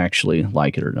if you actually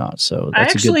like it or not. So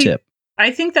that's a good tip. I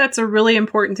think that's a really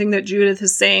important thing that Judith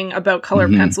is saying about color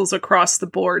pencils across the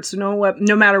board. So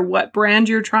no matter what brand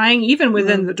you're trying, even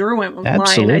within the Derwent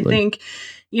line, I think,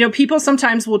 people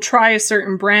sometimes will try a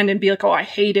certain brand and be like, oh, I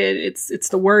hate it. It's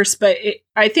the worst. But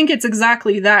I think it's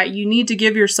exactly that. You need to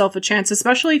give yourself a chance,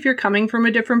 especially if you're coming from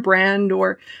a different brand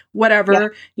or whatever. Yeah.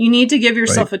 You need to give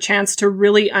yourself a chance to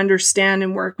really understand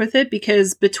and work with it,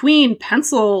 because between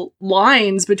pencil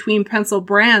lines, between pencil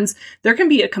brands, there can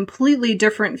be a completely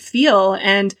different feel.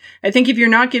 And I think if you're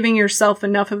not giving yourself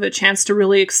enough of a chance to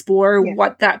really explore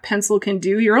what that pencil can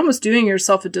do, you're almost doing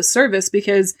yourself a disservice,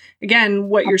 because again,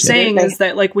 what you're saying is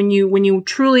that like when you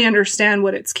truly understand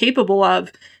what it's capable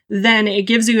of, then it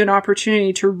gives you an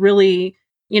opportunity to really,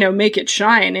 make it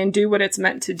shine and do what it's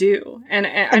meant to do. And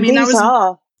I mean, these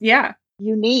are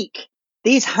unique.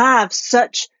 These have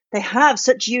such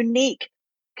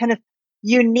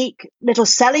unique little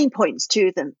selling points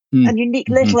to them, and unique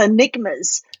little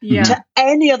enigmas to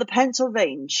any other pencil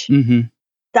range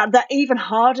that they're even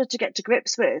harder to get to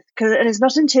grips with. Because it's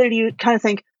not until you kind of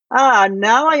think,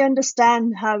 now I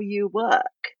understand how you work,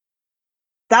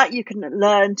 that you can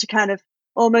learn to kind of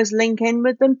almost link in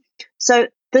with them. So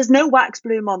there's no wax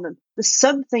bloom on them. There's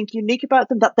something unique about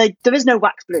them that there is no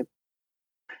wax bloom.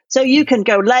 So you can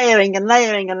go layering and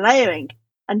layering and layering,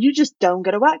 and you just don't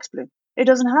get a wax bloom. It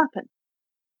doesn't happen.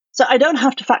 So I don't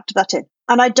have to factor that in.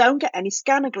 And I don't get any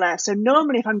scanner glare. So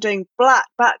normally if I'm doing black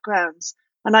backgrounds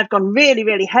and I've gone really,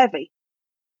 really heavy,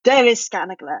 there is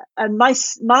scanner glare. And my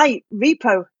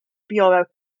repro bureau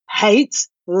hates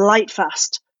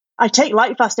Lightfast. I take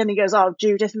Lightfast and he goes, oh,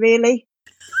 Judith, really?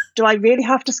 Do I really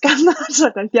have to scan that? I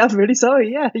go, yeah, I'm really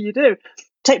sorry. Yeah, you do.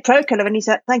 Take ProColor, and he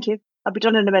said, thank you. I'll be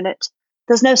done in a minute.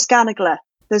 There's no scanner glare.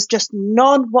 There's just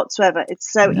none whatsoever.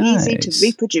 It's so easy to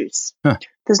reproduce. Huh.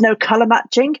 There's no color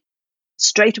matching.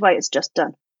 Straight away, it's just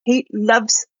done. He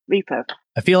loves repro.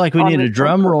 I feel like we need a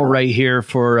drum roll right here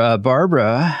for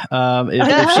Barbara.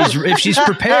 If she's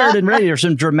prepared and ready, or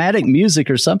some dramatic music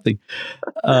or something.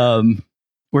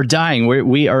 We're dying.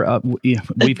 We've got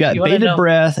bated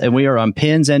breath, and we are on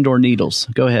pins and/or needles.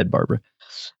 Go ahead, Barbara.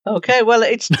 Okay. Well,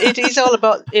 it is all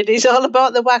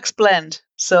about the wax blend.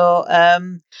 So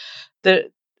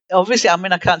obviously, I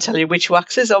mean, I can't tell you which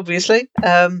waxes, obviously,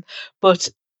 but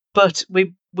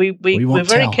we're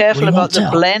very careful about the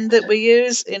blend that we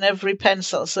use in every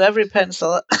pencil. So every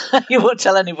pencil, you won't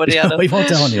tell anybody. I know. We won't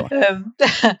tell anyone.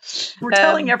 We're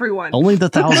telling everyone. Only the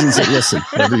thousands that listen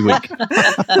every week.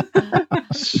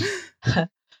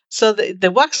 So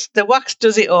the wax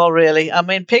does it all, really. I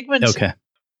mean, pigment. Okay.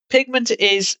 Pigment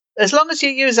is, as long as you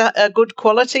use a good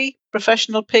quality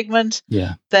professional pigment,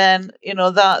 then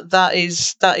that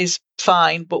is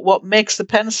fine. But what makes the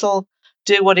pencil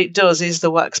do what it does is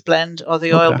the wax blend or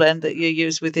the oil blend that you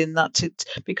use within that,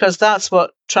 because that's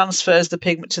what transfers the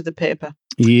pigment to the paper.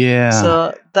 Yeah.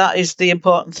 So that is the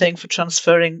important thing for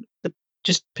transferring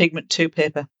just pigment to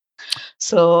paper.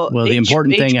 So the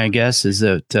important thing, I guess, is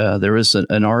that there was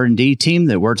an R&D team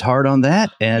that worked hard on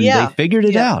that, and they figured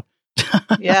it out.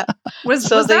 Yeah.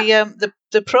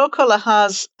 The ProColor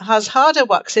has harder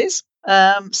waxes.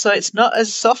 So it's not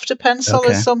as soft a pencil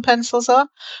as some pencils are,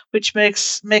 which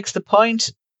makes the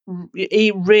point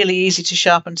really easy to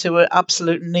sharpen to an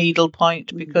absolute needle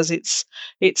point, because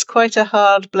it's quite a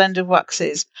hard blend of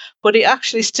waxes, but it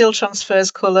actually still transfers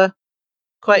colour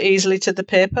quite easily to the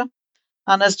paper.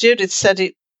 And as Judith said,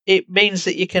 it means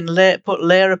that you can put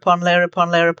layer upon layer upon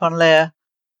layer upon layer,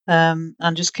 and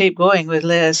just keep going with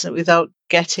layers without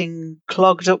getting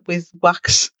clogged up with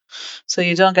wax. So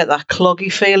you don't get that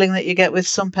cloggy feeling that you get with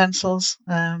some pencils,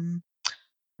 and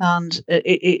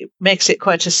it makes it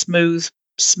quite a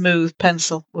smooth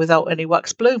pencil without any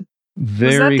wax bloom.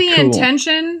 Was that the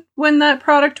intention when that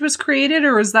product was created,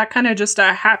 or was that kind of just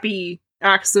a happy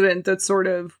accident that sort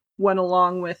of went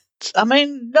along with? I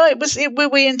mean, no,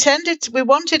 we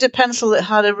wanted a pencil that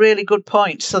had a really good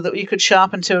point, so that you could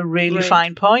sharpen to a really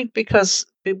fine point, because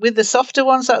with the softer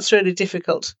ones, that's really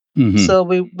difficult. Mm-hmm. So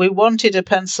we wanted a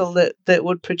pencil that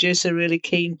would produce a really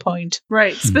keen point.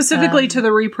 Right. Specifically to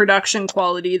the reproduction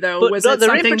quality, though. But the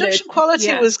reproduction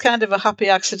quality was kind of a happy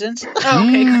accident. Oh,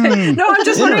 okay, great. No, I'm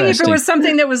just wondering if it was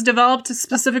something that was developed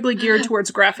specifically geared towards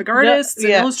graphic artists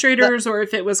and illustrators, or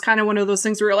if it was kind of one of those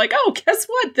things where you're like, oh, guess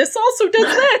what? This also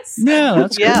does this. Yeah,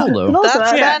 that's cool, though.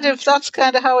 That's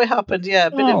kind of how it happened. Yeah.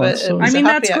 That's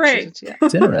great. Yeah.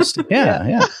 It's interesting.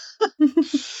 Yeah.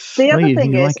 The other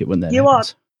thing is, like it when that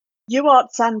happens. You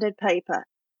art sanded paper,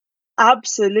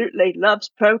 absolutely loves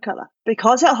Pro Color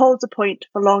because it holds a point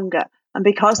for longer and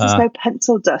because there's no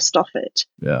pencil dust off it.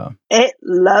 Yeah. It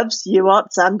loves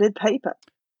UART sanded paper,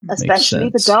 especially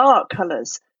the dark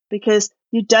colors, because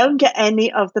you don't get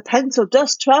any of the pencil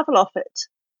dust travel off it.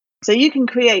 So you can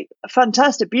create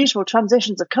fantastic, beautiful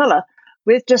transitions of color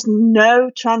with just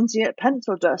no transient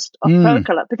pencil dust off Pro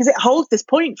Color because it holds this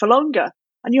point for longer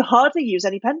and you hardly use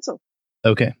any pencil.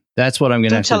 Okay. That's what I'm going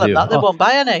to have to do. Don't tell them that. They won't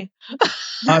buy any.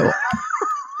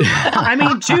 I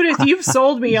mean, Judith, you've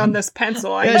sold me on this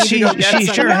pencil. She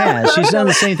sure has. She's done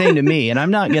the same thing to me, and I'm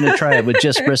not going to try it with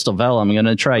just Bristol Vellum. I'm going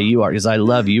to try UART because I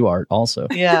love UART also.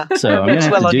 Yeah. So I'm going to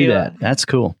have to do that. That's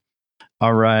cool.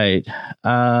 All right.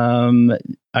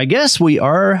 I guess we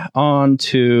are on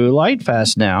to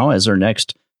Lightfast now as our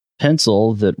next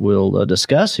pencil that we'll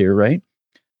discuss here, right?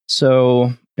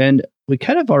 So, and we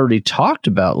kind of already talked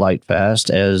about Lightfast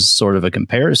as sort of a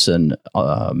comparison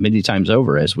many times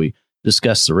over as we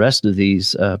discuss the rest of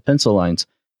these pencil lines.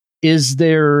 Is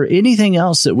there anything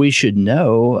else that we should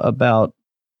know about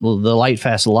the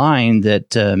Lightfast line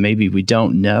that maybe we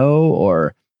don't know?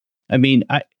 Or, I mean,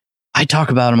 I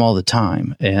talk about them all the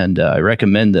time, and I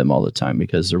recommend them all the time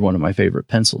because they're one of my favorite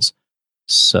pencils.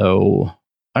 So,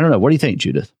 I don't know. What do you think,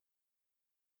 Judith?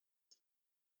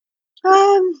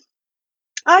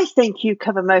 I think you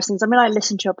cover most things. I mean, I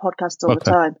listen to your podcast all the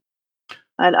time.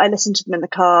 And I listen to them in the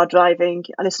car, driving.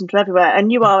 I listen to everywhere.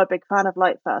 And you are a big fan of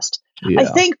Lightfast. Yeah. I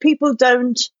think people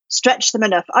don't stretch them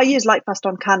enough. I use Lightfast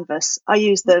on canvas. I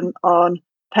use them on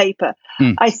paper.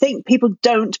 I think people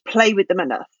don't play with them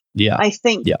enough. Yeah. I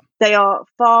think they are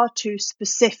far too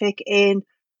specific in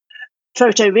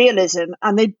photorealism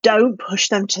and they don't push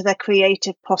them to their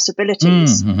creative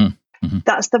possibilities.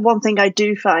 That's the one thing I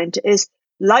do find is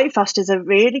Lightfast is a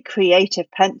really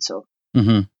creative pencil.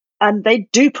 And they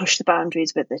do push the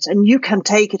boundaries with it. And you can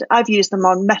take it. I've used them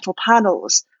on metal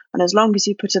panels. And as long as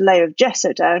you put a layer of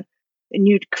gesso down and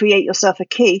you create yourself a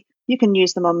key, you can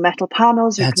use them on metal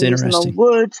panels. You can use them on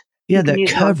wood. Yeah, that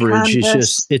coverage is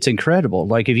just, it's incredible.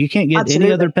 Like if you can't get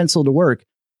any other pencil to work,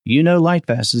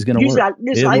 Lightfast is going to work.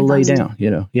 It will lay down,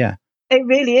 yeah. It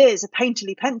really is a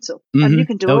painterly pencil. And you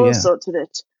can do all sorts with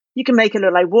it. You can make it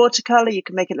look like watercolor. You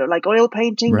can make it look like oil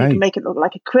painting. Right. You can make it look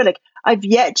like acrylic. I've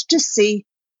yet to see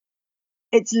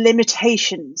its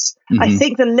limitations. I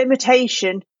think the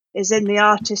limitation is in the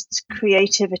artist's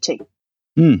creativity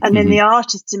and in the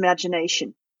artist's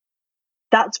imagination.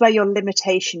 That's where your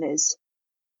limitation is.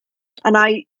 And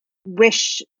I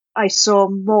wish I saw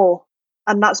more.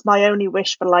 And that's my only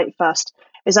wish for Lightfast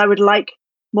is I would like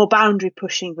more boundary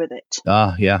pushing with it.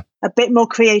 Yeah. A bit more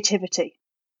creativity.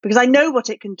 Because I know what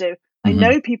it can do. I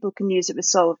know people can use it with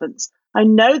solvents. I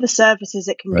know the surfaces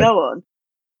it can go on.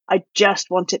 I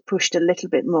just want it pushed a little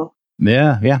bit more.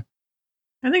 Yeah.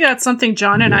 I think that's something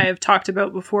John and I have talked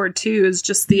about before, too, is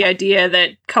just the idea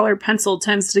that colored pencil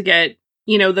tends to get,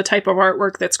 the type of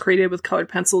artwork that's created with colored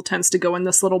pencil tends to go in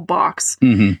this little box.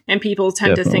 And people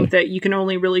tend to think that you can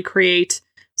only really create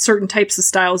certain types of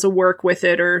styles of work with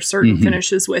it or certain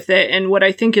finishes with it. And what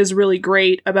I think is really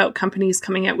great about companies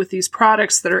coming out with these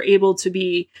products that are able to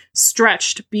be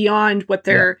stretched beyond what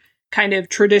they're kind of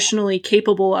traditionally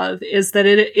capable of is that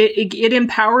it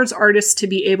empowers artists to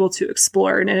be able to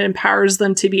explore and it empowers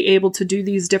them to be able to do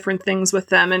these different things with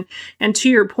them. And to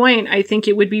your point, I think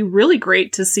it would be really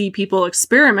great to see people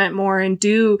experiment more and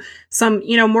do some,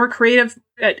 more creative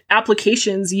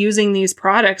applications using these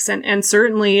products. And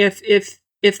certainly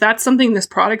if that's something this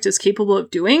product is capable of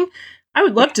doing, I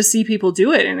would love to see people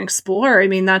do it and explore. I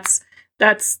mean, that's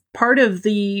part of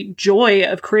the joy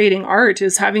of creating art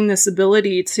is having this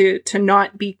ability to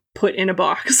not be put in a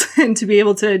box and to be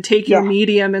able to take your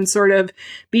medium and sort of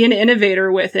be an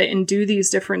innovator with it and do these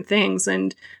different things.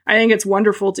 And I think it's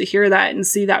wonderful to hear that and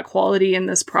see that quality in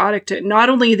this product. Not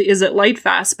only is it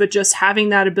Lightfast, but just having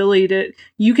that ability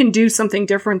you can do something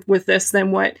different with this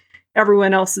than what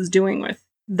everyone else is doing with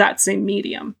that same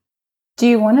medium. Do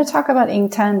you want to talk about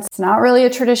Inktense? It's not really a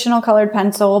traditional colored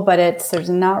pencil, but there's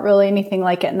not really anything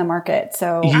like it in the market.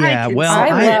 So I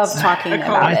love talking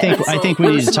about it. I think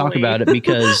we need to talk about it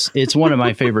because it's one of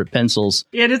my favorite pencils.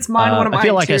 It's one of mine. I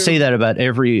feel like too. I say that about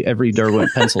every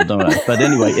Derwent pencil, don't I? But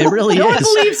anyway, it really no is.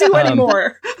 one believes you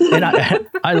anymore. And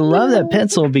I love that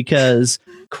pencil because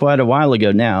quite a while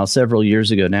ago now, several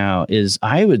years ago now, is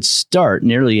I would start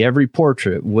nearly every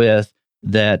portrait with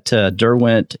that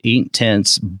Derwent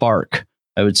Inktense Bark.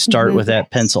 I would start with that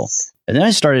pencil. And then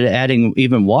I started adding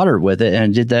even water with it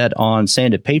and did that on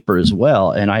sanded paper as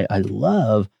well. And I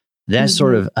love that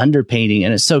sort of underpainting.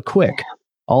 And it's so quick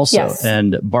also. Yes.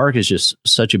 And Bark is just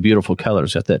such a beautiful color.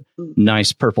 It's got that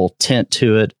nice purple tint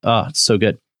to it. Oh, it's so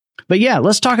good. But yeah,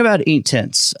 let's talk about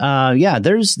Inktense.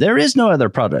 There is no other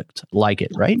product like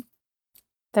it, right?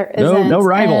 There isn't. No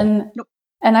rival.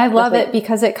 And I love it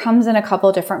because it comes in a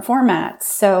couple different formats.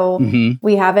 So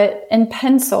we have it in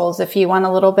pencils if you want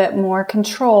a little bit more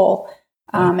control.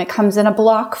 It comes in a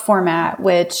block format,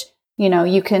 which,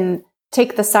 you can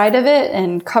take the side of it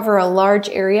and cover a large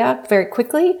area very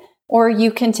quickly. Or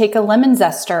you can take a lemon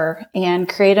zester and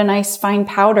create a nice fine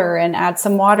powder and add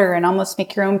some water and almost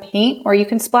make your own paint, or you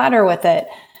can splatter with it.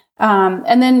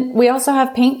 And then we also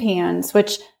have paint pans,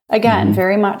 which again,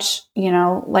 very much,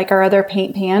 like our other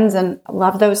paint pans, and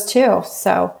love those too.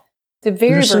 So it's a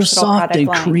very versatile so soft product and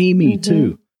line. creamy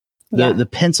too. The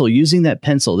pencil, using that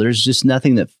pencil, there's just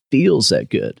nothing that feels that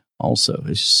good. Also,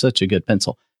 it's such a good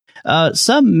pencil.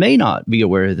 Some may not be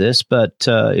aware of this, but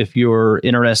if you're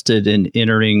interested in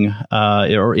entering,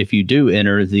 or if you do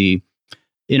enter the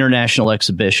international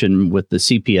exhibition with the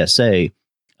CPSA,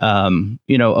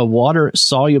 a water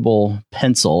soluble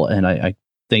pencil, and I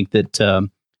think that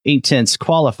Inktense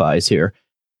qualifies here,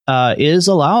 is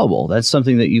allowable. That's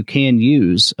something that you can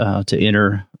use to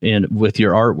enter in with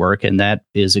your artwork, and that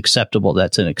is acceptable.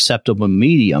 That's an acceptable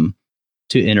medium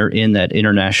to enter in that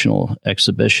international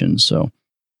exhibition. So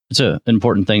it's an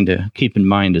important thing to keep in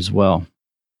mind as well.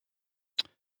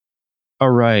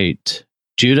 All right,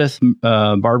 Judith,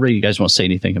 Barbara, you guys want to say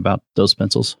anything about those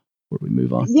pencils before we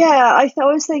move on? Yeah, I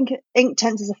always think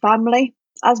Inktense is a family.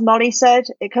 As Molly said,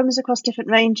 it comes across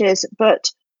different ranges, but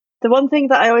the one thing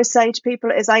that I always say to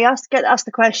people is I get asked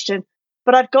the question,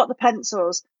 but I've got the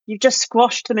pencils. You've just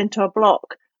squashed them into a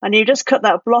block and you just cut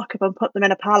that block up and put them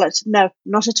in a palette. No,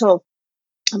 not at all.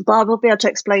 And Barbara will be able to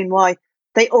explain why.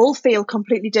 They all feel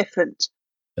completely different.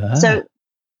 So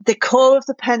the core of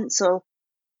the pencil,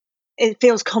 it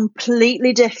feels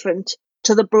completely different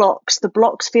to the blocks. The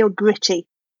blocks feel gritty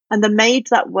and they're made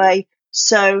that way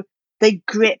so they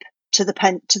grip to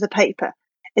the paper.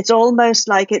 It's almost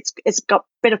like it's got a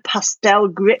bit of pastel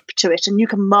grip to it, and you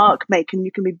can mark make and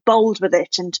you can be bold with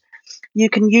it, and you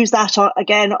can use that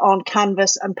again on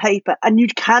canvas and paper, and you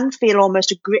can feel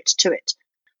almost a grit to it.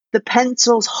 The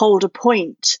pencils hold a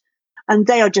point, and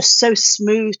they are just so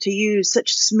smooth to use,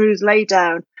 such smooth lay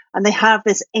down, and they have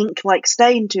this ink-like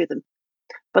stain to them.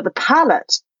 But the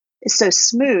palette is so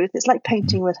smooth, it's like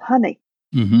painting with honey.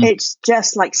 It's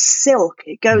just like silk.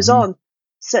 It goes on.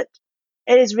 So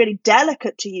it is really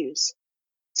delicate to use.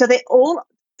 So they all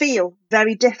feel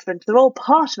very different. They're all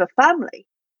part of a family,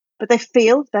 but they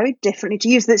feel very differently to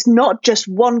use. It's not just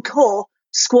one core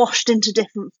squashed into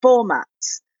different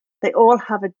formats. They all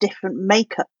have a different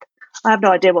makeup. I have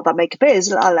no idea what that makeup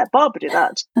is. I'll let Barbara do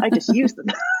that. I just use them.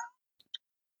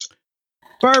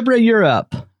 Barbara, you're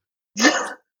up.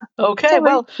 Okay, Sorry.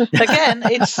 well, again,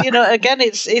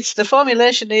 it's the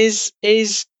formulation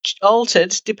is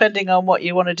altered depending on what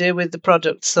you want to do with the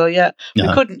product. So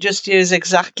we couldn't just use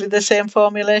exactly the same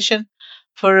formulation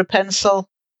for a pencil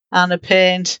and a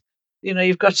paint.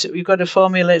 You've got to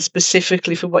formulate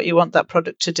specifically for what you want that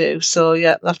product to do. So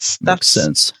that's makes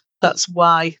sense. That's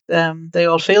why they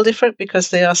all feel different, because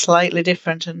they are slightly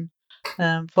different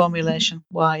and formulation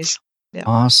wise. Yeah.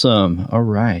 Awesome. All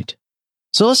right.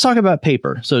 So let's talk about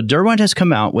paper. So Derwent has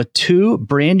come out with 2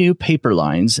 brand new paper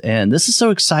lines, and this is so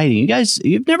exciting. You guys,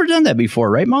 you've never done that before,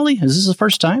 right, Molly? Is this the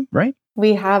first time, right?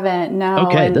 We haven't, no.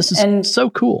 Okay, this is so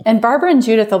cool. And Barbara and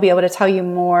Judith will be able to tell you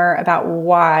more about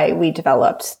why we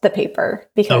developed the paper,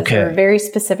 because there are very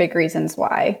specific reasons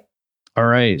why. All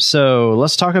right, so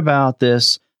let's talk about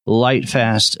this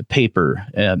Lightfast paper,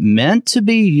 meant to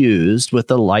be used with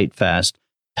the Lightfast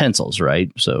pencils, right?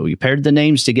 So we paired the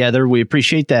names together. We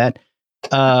appreciate that.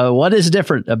 What is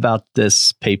different about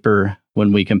this paper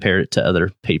when we compare it to other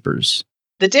papers?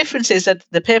 The difference is that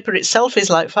the paper itself is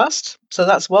Lightfast, so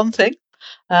that's one thing.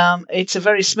 It's a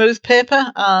very smooth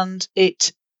paper, and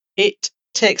it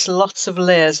takes lots of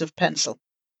layers of pencil.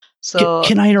 So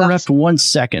can I interrupt 1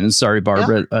 second? Sorry,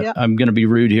 Barbara. Yeah. I'm going to be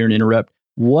rude here and interrupt.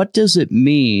 What does it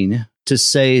mean to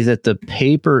say that the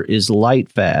paper is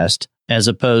Lightfast as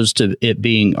opposed to it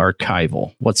being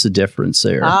archival? What's the difference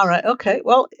there? All right. Okay.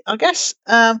 Well, I guess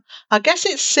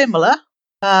it's similar.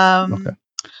 Okay.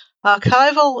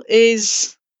 Archival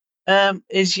is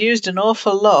used an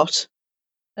awful lot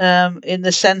in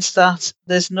the sense that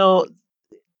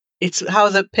it's how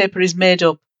the paper is made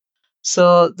up.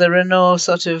 So there are no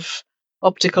sort of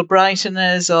optical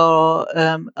brighteners or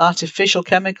artificial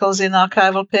chemicals in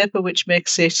archival paper, which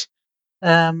makes it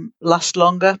last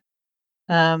longer.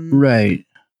 Right.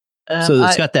 So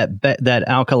it's got that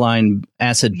alkaline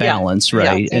acid balance,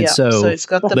 right? Yeah, and so it's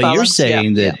got the but balance. You're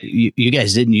saying that you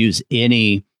guys didn't use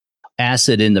any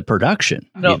acid in the production.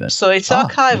 No, even. so it's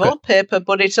archival paper,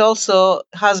 but it also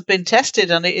has been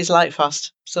tested and it is light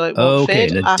fast, so it won't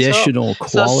fade an additional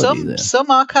quality. So some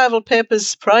archival papers,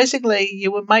 surprisingly,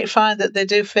 might find that they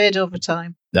do fade over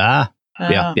time. Yeah.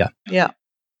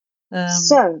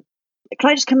 So, can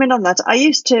I just come in on that? I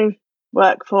used to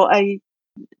work for a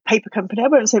paper company. I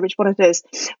won't say which one it is,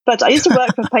 but I used to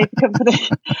work for a paper company,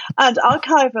 and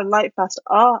archival and lightfast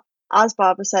are, as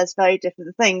Barbara says, very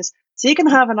different things. So you can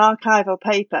have an archival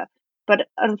paper, but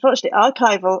unfortunately,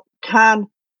 archival can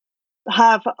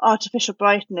have artificial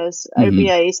brighteners,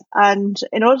 OBAs, and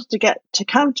in order to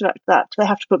counteract that, they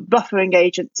have to put buffering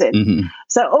agents in.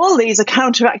 So all these are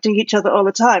counteracting each other all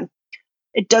the time.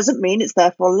 It doesn't mean it's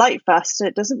therefore light fast.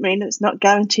 It doesn't mean it's not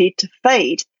guaranteed to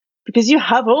fade, because you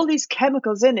have all these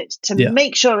chemicals in it to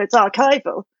make sure it's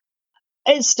archival.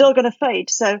 It's still going to fade.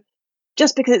 So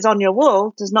just because it's on your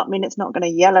wall does not mean it's not going to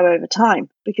yellow over time,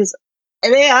 because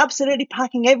they're absolutely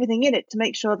packing everything in it to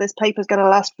make sure this paper is going to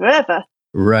last forever.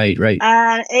 Right.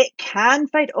 And it can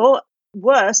fade, or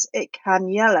worse, it can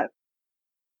yellow.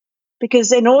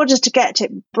 Because in order to get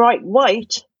it bright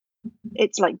white,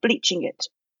 it's like bleaching it.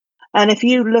 And if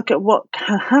you look at what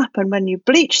can happen when you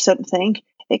bleach something,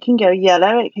 it can go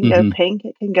yellow, it can go pink,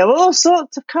 it can go all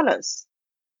sorts of colours.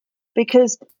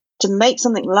 Because to make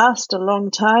something last a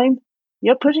long time,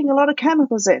 you're putting a lot of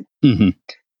chemicals in.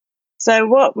 So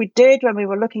what we did when we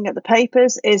were looking at the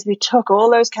papers is we took all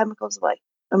those chemicals away.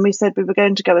 And we said we were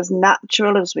going to go as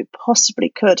natural as we possibly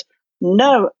could.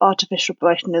 No artificial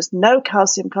brighteners, no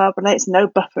calcium carbonates, no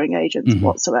buffering agents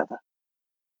whatsoever.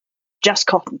 Just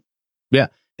cotton. Yeah.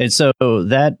 And so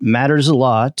that matters a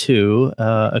lot to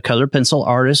a colored pencil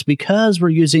artist, because we're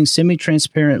using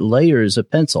semi-transparent layers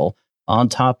of pencil on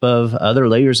top of other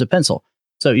layers of pencil.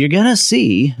 So you're going to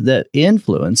see the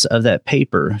influence of that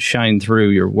paper shine through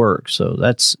your work. So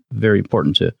that's very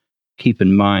important to keep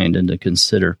in mind and to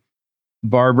consider.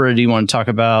 Barbara, do you want to talk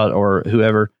about, or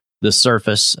whoever, the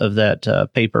surface of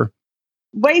that paper?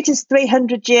 Weight is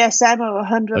 300 GSM or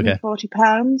 140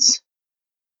 pounds.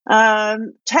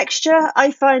 Texture,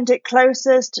 I find it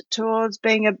closest towards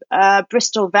being a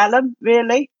Bristol vellum,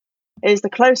 really, is the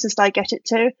closest I get it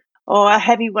to, or a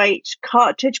heavyweight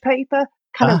cartridge paper,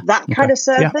 kind of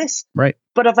surface, right?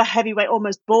 But of a heavyweight,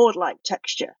 almost board-like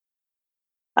texture.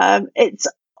 It's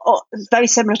very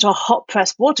similar to a hot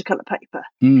press watercolor paper.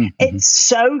 It's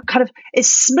so it's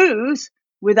smooth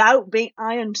without being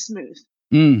ironed smooth.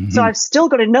 So I've still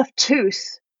got enough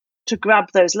tooth to grab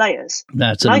those layers.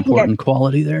 That's an important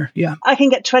quality there. Yeah. I can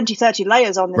get 20, 30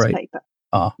 layers on this paper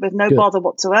with no bother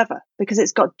whatsoever, because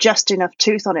it's got just enough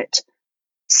tooth on it.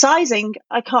 Sizing,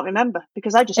 I can't remember,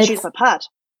 because I just choose my pad.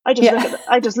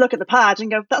 I just look at the pad and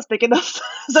go, that's big enough.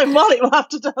 So Molly will have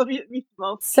to tell me.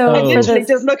 So I literally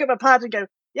just look at my pad and go,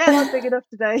 yeah, that's big enough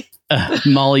today.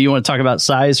 Molly, you want to talk about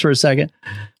size for a second?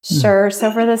 Sure.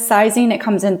 So for the sizing, it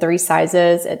comes in 3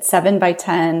 sizes. It's 7 by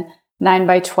 10, 9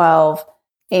 by 12,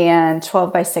 and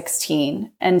 12 by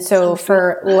 16. And so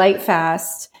for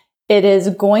Lightfast, it is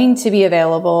going to be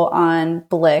available on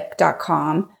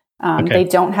Blick.com. They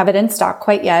don't have it in stock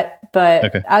quite yet,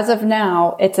 but as of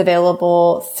now, it's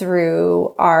available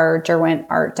through our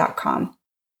derwentart.com.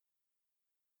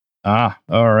 All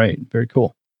right. Very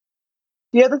cool.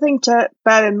 The other thing to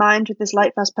bear in mind with this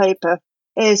Lightfast paper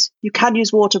is you can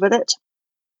use water with it.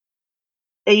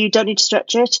 You don't need to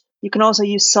stretch it. You can also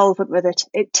use solvent with it.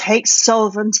 It takes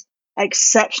solvent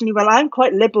exceptionally well. I'm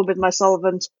quite liberal with my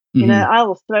solvent. You know, I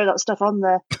will throw that stuff on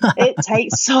there. It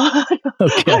takes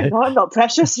I'm not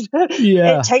precious.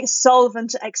 It takes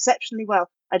solvent exceptionally well.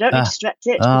 I don't need to stretch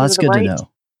it. That's good to know.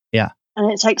 Yeah.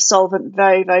 And it takes solvent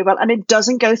very, very well. And it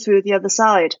doesn't go through the other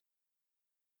side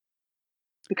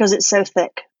because it's so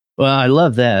thick. Well, I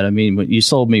love that. I mean, when you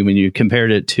sold me when you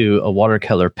compared it to a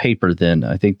watercolor paper, then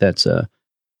I think that's a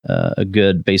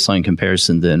good baseline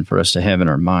comparison then for us to have in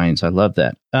our minds. I love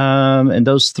that. And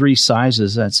those 3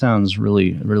 sizes, that sounds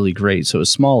really, really great. So as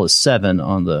small as 7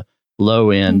 on the low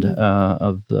end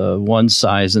of the one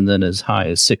size, and then as high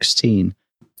as 16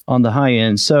 on the high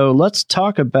end. So let's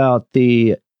talk about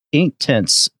the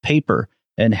Inktense paper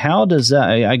and how does that,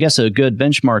 I guess a good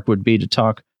benchmark would be to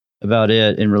talk about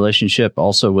it in relationship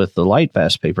also with the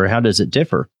Lightfast paper. How does it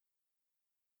differ?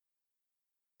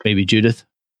 Maybe Judith?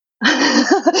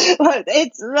 Well,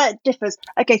 it differs.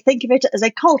 Okay, think of it as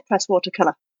a cold press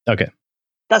watercolor. Okay.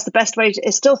 That's the best way.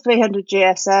 It's still 300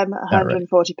 GSM,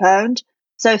 140 pound.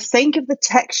 So think of the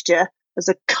texture as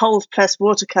a cold press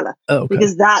watercolor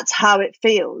because that's how it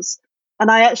feels.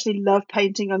 And I actually love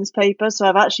painting on this paper. So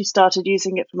I've actually started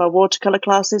using it for my watercolor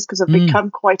classes because I've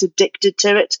become quite addicted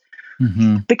to it.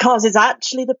 because it's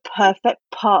actually the perfect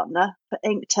partner for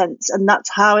Inktense, and that's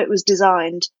how it was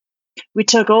designed. We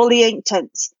took all the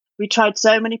Inktense, we tried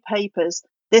so many papers.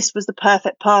 This was the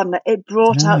perfect partner. It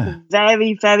brought out the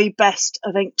very, very best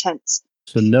of Inktense.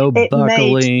 So no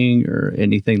buckling or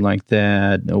anything like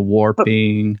that, no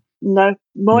warping. No,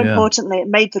 more importantly, it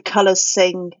made the colours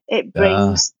sing. It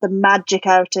brings the magic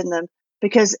out in them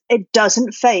because it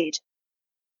doesn't fade.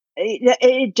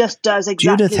 It just does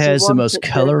exactly. Judith has the most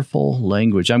colorful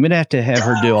language. I'm going to have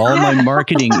her do all my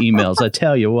marketing emails. I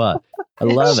tell you what, I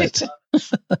love it.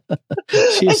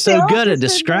 She's so good at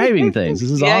describing things.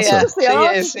 This is awesome.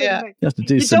 Yeah. You have to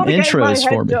do some intros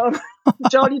for me.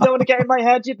 John, you don't want to get in my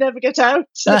head. You'd never get out.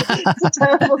 It's a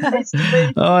terrible place to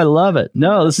be. Oh, I love it.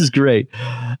 No, this is great.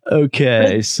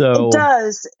 Okay, so it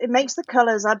does. It makes the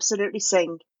colors absolutely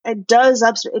sing. It does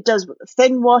absolutely. It does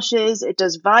thin washes. It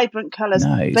does vibrant colors,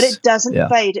 but it doesn't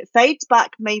fade. It fades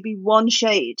back maybe one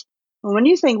shade. And when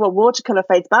you think what watercolor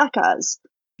fades back as,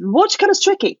 watercolor's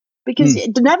tricky because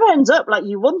it never ends up like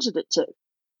you wanted it to.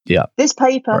 Yeah, this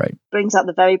paper brings out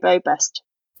the very, very best.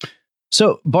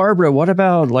 So, Barbara, what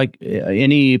about like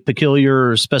any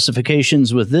peculiar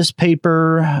specifications with this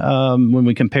paper when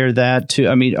we compare that to?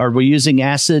 I mean, are we using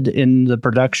acid in the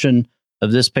production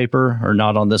of this paper, or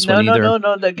not on this one either?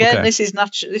 No. Again, this is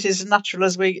natural. This is as natural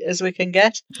as we can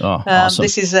get. Oh, awesome.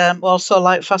 This is also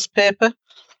light fast paper,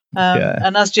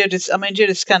 and as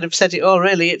Judith's kind of said it all.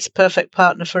 Really, it's a perfect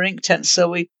partner for Inktense. So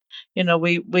we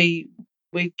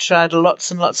tried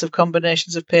lots and lots of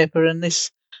combinations of paper, and this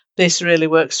really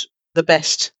works the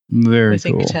best. Very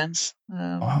cool. Inktense.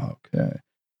 Okay.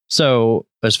 So,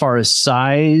 as far as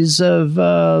size of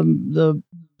the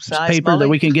paper that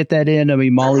we can get that in, I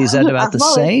mean, Molly, is that about the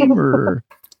same or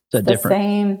is that different?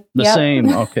 Same. The same.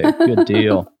 Okay, good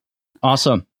deal.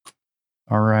 Awesome.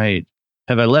 All right.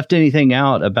 Have I left anything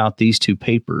out about these two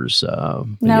papers? No,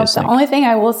 the only thing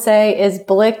I will say is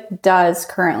Blick does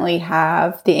currently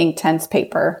have the Inktense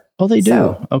paper. Oh, they do?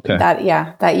 So okay.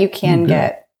 That you can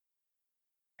get.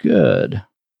 Good.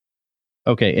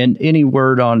 Okay, and any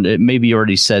word on it? Maybe you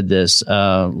already said this.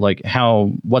 Like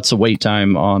what's the wait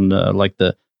time on like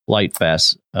the light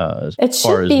fast? It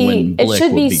should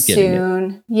be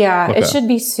soon. Yeah, it should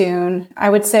be soon. I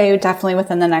would say definitely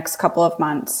within the next couple of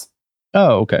months.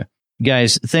 Oh, okay.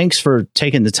 Guys, thanks for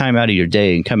taking the time out of your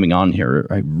day and coming on here.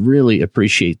 I really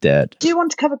appreciate that. Do you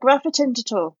want to cover graphitint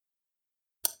at all?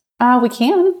 We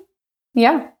can.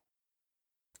 Yeah.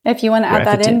 If you want to add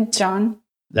that in, John.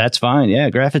 That's fine. Yeah,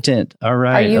 graphitint. All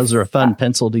right. Those are a fun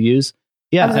pencil to use.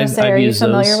 Yeah, I was going to say, are you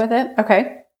familiar with it?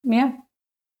 Okay. Yeah.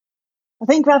 I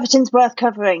think graphitint's worth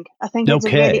covering. I think it's a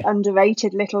really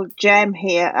underrated little gem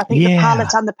here. I think the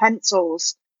palette and the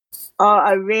pencils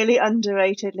are a really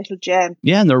underrated little gem.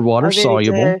 Yeah, and they're water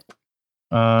soluble.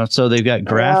 So they've got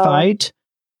graphite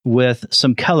with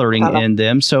some coloring in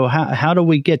them. So how do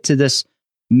we get to this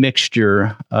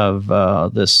mixture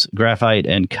of this graphite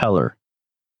and color?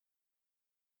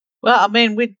 Well, I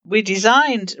mean, we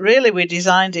designed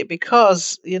it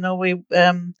because,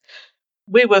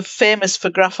 we were famous for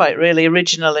graphite really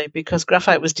originally because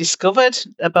graphite was discovered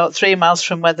about 3 miles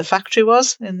from where the factory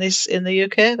was in the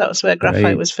UK. That was where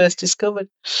graphite was first discovered.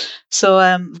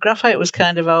 So graphite was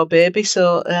kind of our baby.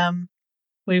 So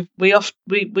we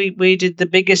did the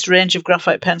biggest range of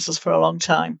graphite pencils for a long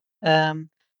time. And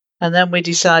then we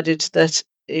decided that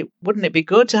wouldn't it be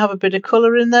good to have a bit of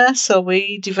colour in there? So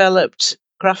we developed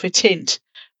graphitint,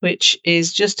 which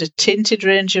is just a tinted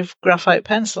range of graphite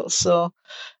pencils. So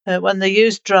when they're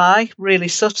used dry, really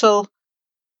subtle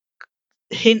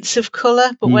hints of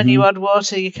colour, but when you add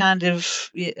water, you kind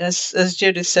of, as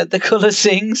Judith said, the colour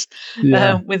sings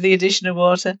with the addition of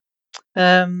water.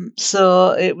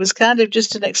 So it was kind of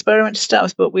just an experiment to start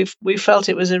with, but we felt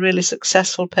it was a really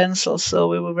successful pencil, so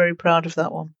we were very proud of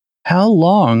that one. How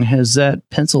long has that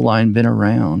pencil line been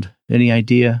around? Any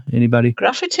idea? Anybody?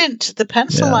 Graphitint, the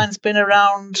pencil line's been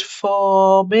around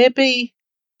for maybe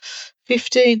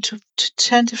 10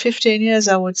 to 15 years,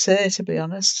 I would say, to be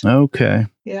honest. Okay.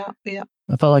 Yeah.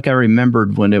 I felt like I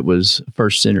remembered when it was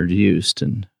first introduced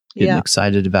and getting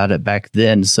excited about it back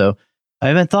then. So I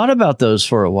haven't thought about those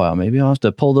for a while. Maybe I'll have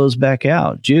to pull those back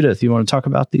out. Judith, you want to talk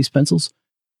about these pencils?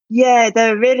 Yeah,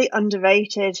 they're really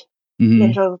underrated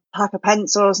little pack of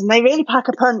pencils, and they really pack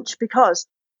a punch because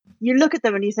you look at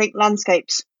them and you think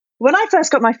landscapes. When I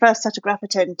first got my first set of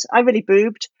graphitint, I really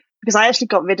boobed because I actually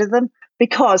got rid of them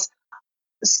because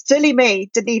silly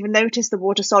me didn't even notice the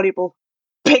water-soluble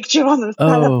picture on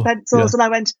the pencils, and I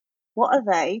went, what are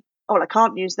they? Oh, well, I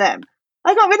can't use them.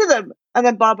 I got rid of them. And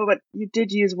then Barbara went, you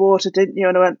did use water, didn't you?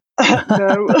 And I went,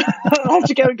 no, I have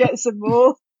to go and get some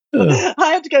more. I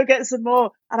had to go get some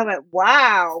more. And I went,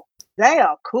 wow, they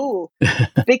are cool.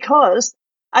 Because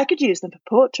I could use them for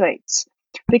portraits.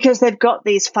 Because they've got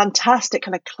these fantastic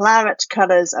kind of claret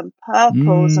colours and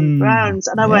purples and browns.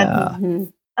 And I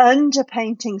went, under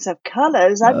paintings of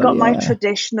colours, I've got my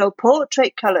traditional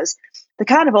portrait colours. The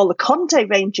kind of all the Conte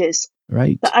ranges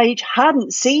that I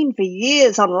hadn't seen for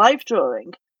years on life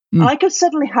drawing. And I could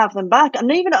suddenly have them back.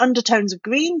 And even undertones of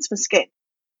greens for skin.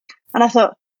 And I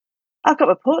thought, I've got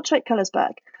my portrait colours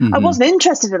back. I wasn't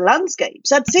interested in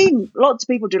landscapes. I'd seen lots of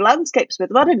people do landscapes with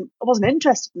them. I wasn't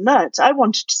interested in that. I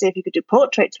wanted to see if you could do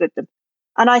portraits with them.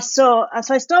 And I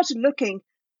started looking,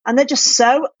 and they're just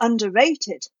so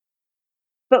underrated.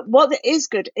 But what is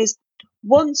good is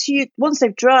once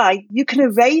they've dry, you can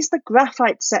erase the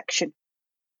graphite section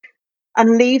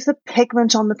and leave the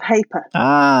pigment on the paper.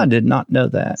 I did not know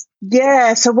that.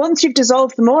 Yeah, so once you've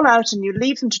dissolved them all out and you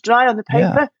leave them to dry on the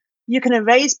paper, you can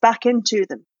erase back into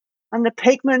them. And the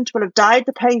pigment will have dyed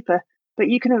the paper, but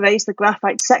you can erase the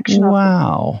graphite section of them.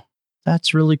 Wow,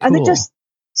 that's really cool. And they're just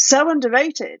so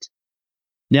underrated.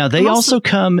 Now, they also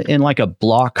come in like a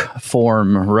block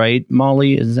form, right,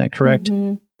 Molly? Is that correct?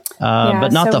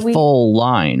 But not the full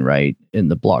line, right, in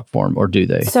the block form, or do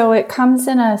they? So it comes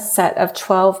in a set of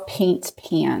 12 paint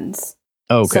pans.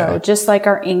 Okay. So just like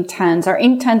our Inktense. Our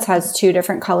Inktense has 2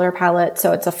 different color palettes,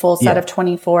 so it's a full set of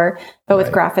 24. But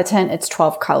with Graphitint, it's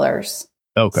 12 colors.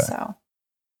 Okay. So.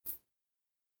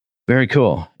 Very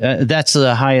cool. That's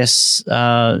the highest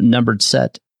numbered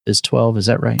set is 12. Is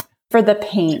that right? For the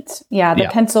paint. Yeah, the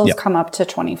pencils come up to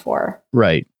 24.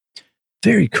 Right.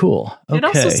 Very cool. Okay. It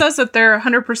also says that they're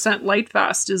 100% light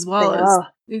fast as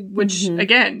well, which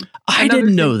again, I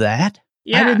didn't know that.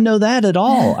 Yeah. I didn't know that at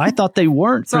all. I thought they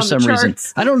weren't for some reason.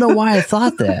 I don't know why I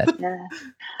thought that.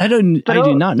 I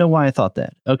do not know why I thought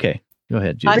that. Okay. Go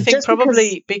ahead, Judy. I think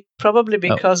probably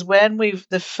because when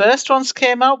the first ones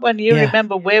came out, when you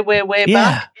remember way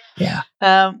back,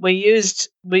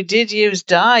 we did use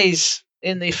dyes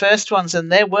in the first ones,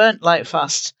 and they weren't light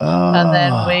fast. And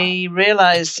then we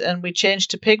realized, and we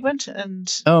changed to pigment.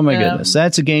 And oh my goodness,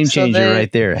 that's a game changer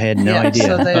right there. I had no idea.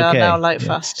 So they are now light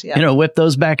fast. Yeah. Whip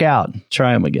those back out,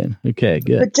 try them again. Okay,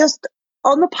 good. But just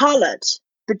on the palette,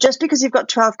 just because you've got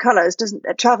 12 colors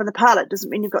 12 on the palette doesn't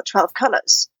mean you've got 12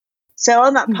 colors. So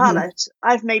on that palette,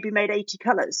 I've maybe made 80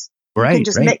 colors. Right. You can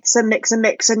just mix and mix and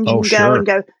mix, and you can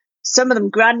go. Some of them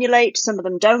granulate, some of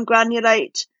them don't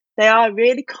granulate. They are a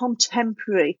really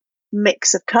contemporary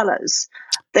mix of colours.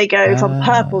 They go from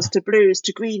purples to blues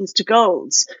to greens to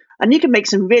golds. And you can make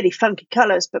some really funky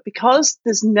colours, but because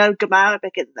there's no gum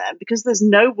arabic in there, because there's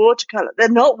no watercolour, they're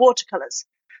not watercolours.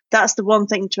 That's the one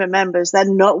thing to remember, is they're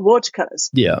not watercolours.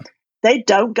 Yeah. They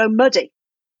don't go muddy.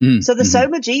 So they're so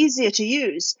much easier to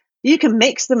use. You can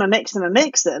mix them and mix them and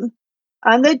mix them,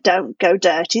 and they don't go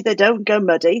dirty. They don't go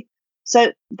muddy.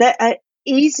 So they're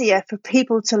easier for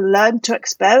people to learn to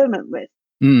experiment with.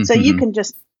 So you can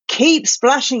just keep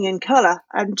splashing in color,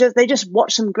 and they just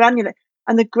watch them granulate.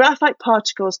 And the graphite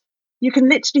particles, you can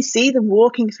literally see them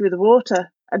walking through the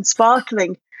water and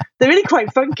sparkling. They're really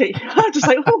quite funky. I'm just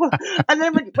like, oh. And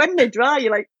then when they dry,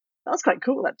 you're like, that's quite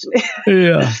cool, actually.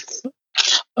 Yeah.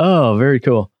 Oh, very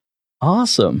cool.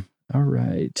 Awesome. All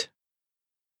right.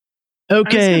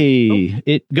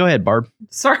 Okay. Go ahead, Barb.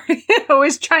 Sorry. I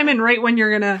always chime in right when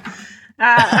you're going to.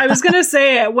 I was going to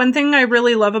say, one thing I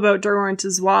really love about Derwent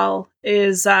as well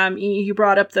is you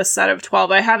brought up the set of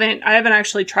 12. I haven't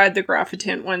actually tried the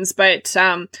Graphitint ones, but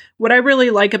what I really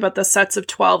like about the sets of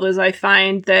 12 is I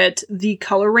find that the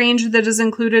color range that is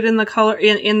included in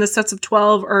the sets of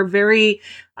 12 are very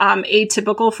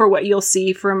atypical for what you'll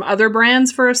see from other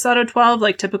brands for a set of 12.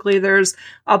 Like typically there's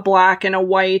a black and a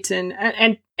white,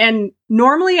 and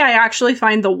normally I actually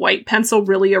find the white pencil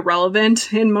really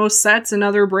irrelevant in most sets and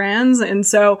other brands. And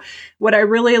so what I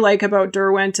really like about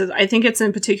Derwent is, I think it's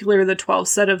in particular the 12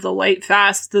 set of the light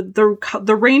fast,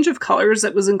 the range of colors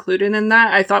that was included in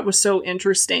that I thought was so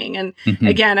interesting. And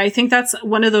again, I think that's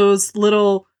one of those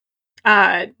little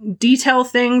detail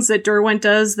things that Derwent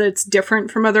does that's different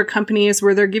from other companies,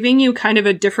 where they're giving you kind of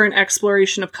a different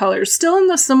exploration of colors, still in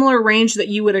the similar range that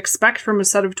you would expect from a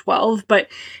set of 12, but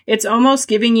it's almost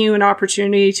giving you an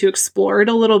opportunity to explore it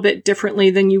a little bit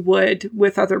differently than you would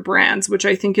with other brands, which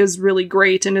I think is really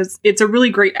great. And it's a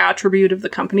really great attribute of the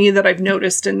company that I've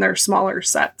noticed in their smaller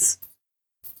sets.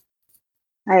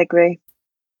 I agree.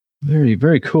 Very,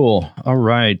 very cool. All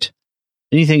right.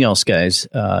 Anything else, guys?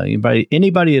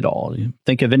 Anybody at all?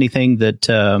 Think of anything that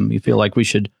you feel like we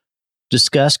should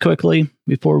discuss quickly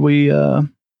before we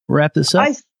wrap this up?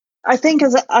 I think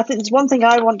there's one thing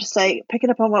I want to say, picking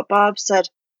up on what Barb said,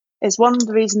 is one of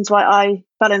the reasons why I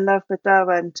fell in love with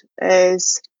Derwent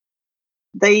is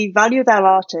they value their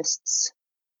artists,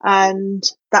 and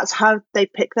that's how they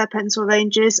pick their pencil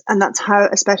ranges. And that's how,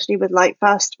 especially with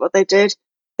Lightfast, what they did,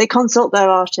 they consult their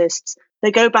artists,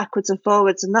 they go backwards and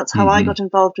forwards. And that's how I got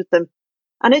involved with them.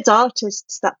 And it's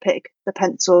artists that pick the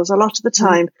pencils a lot of the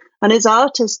time. And it's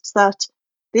artists that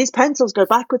these pencils go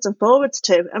backwards and forwards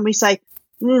to. And we say,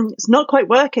 it's not quite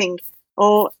working,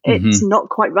 or it's not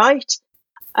quite right.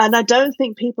 And I don't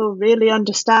think people really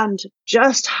understand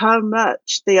just how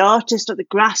much the artist at the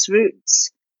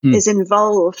grassroots is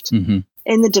involved in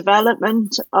the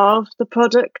development of the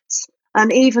products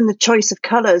and even the choice of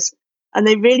colours. And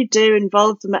they really do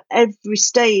involve them at every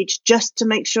stage just to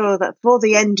make sure that for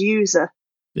the end user,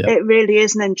 it really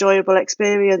is an enjoyable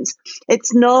experience.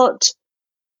 It's not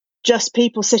just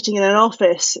people sitting in an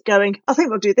office going, I think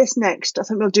we'll do this next. I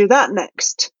think we'll do that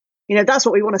next. That's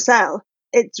what we want to sell.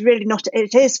 It's really not.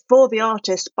 It is for the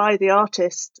artist, by the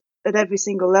artist at every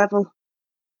single level.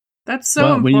 That's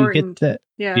so important. When you get that,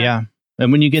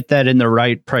 and when you get that in the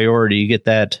right priority, you get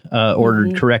that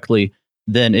ordered correctly,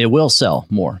 then it will sell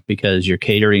more because you're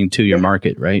catering to your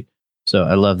market, right? So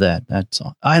I love that. That's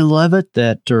all. I love it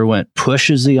that Derwent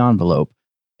pushes the envelope,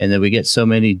 and that we get so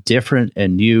many different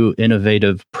and new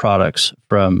innovative products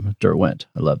from Derwent.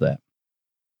 I love that.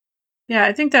 Yeah,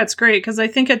 I think that's great, because I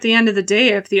think at the end of the day,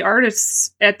 if the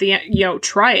artists at the end,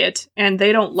 try it and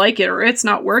they don't like it, or it's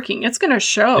not working, it's going to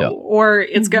show, or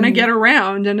it's going to get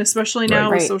around. And especially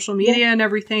now with social media and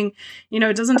everything,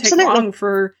 it doesn't take long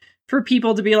for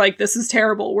people to be like, this is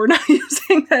terrible, we're not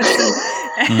using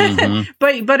this.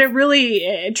 But it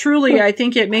really, truly, I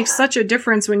think it makes such a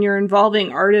difference when you're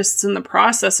involving artists in the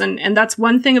process. And that's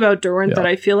one thing about Derwent that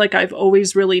I feel like I've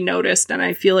always really noticed, and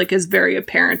I feel like is very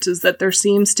apparent, is that there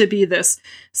seems to be this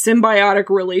symbiotic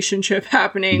relationship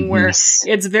happening where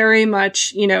it's very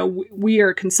much, we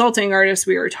are consulting artists,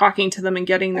 we are talking to them and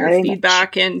getting their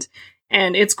feedback, and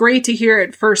it's great to hear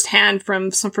it firsthand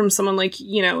from someone like,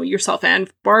 yourself and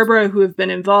Barbara, who have been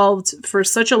involved for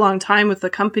such a long time with the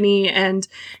company and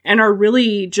are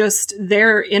really just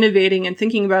there innovating and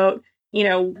thinking about,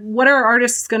 what are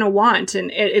artists going to want?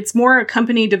 And it's more a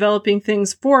company developing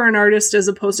things for an artist as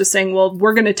opposed to saying, well,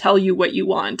 we're going to tell you what you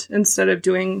want, instead of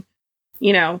doing,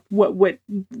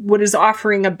 what is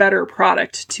offering a better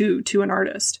product to an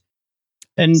artist.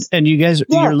 And you guys,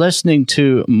 you're listening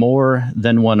to more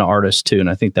than one artist too, and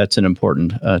I think that's an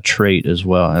important trait as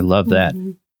well. I love that.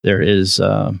 There's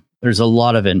a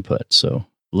lot of input, so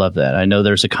love that. I know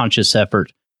there's a conscious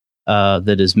effort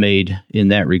that is made in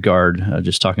that regard.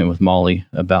 Just talking with Molly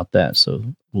about that, so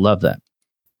love that.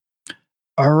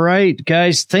 All right,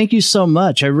 guys, thank you so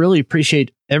much. I really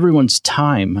appreciate everyone's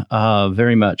time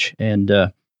very much, and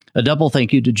a double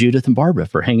thank you to Judith and Barbara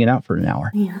for hanging out for an hour.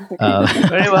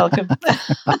 Very welcome.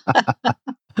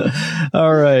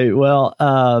 All right. Well,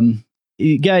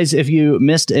 guys, if you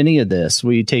missed any of this,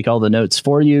 we take all the notes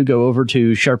for you. Go over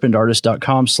to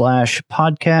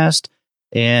sharpenedartist.com/podcast,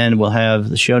 and we'll have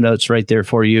the show notes right there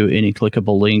for you. Any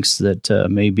clickable links that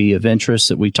may be of interest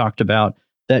that we talked about,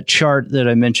 that chart that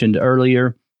I mentioned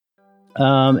earlier,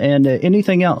 and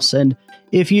anything else. And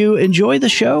if you enjoy the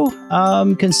show,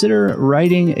 consider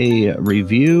writing a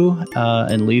review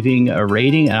and leaving a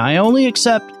rating. And I only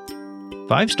accept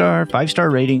 5-star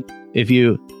rating. If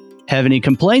you have any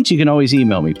complaints, you can always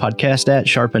email me,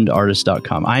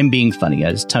 podcast@sharpenedartist.com. I'm being funny.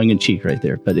 It's tongue in cheek right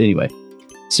there. But anyway,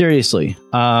 seriously,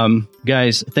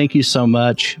 guys, thank you so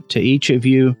much to each of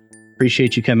you.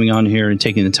 Appreciate you coming on here and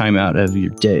taking the time out of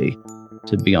your day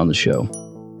to be on the show.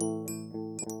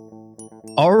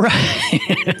 All right.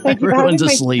 Everyone's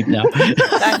asleep now.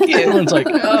 Thank you. Everyone's like,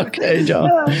 okay, John,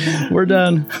 we're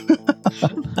done.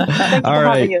 All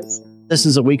right. This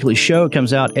is a weekly show. It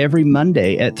comes out every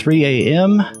Monday at 3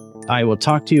 a.m. I will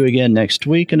talk to you again next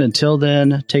week. And until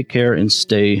then, take care and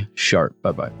stay sharp.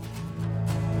 Bye-bye.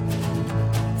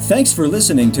 Thanks for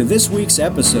listening to this week's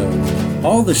episode.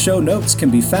 All the show notes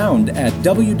can be found at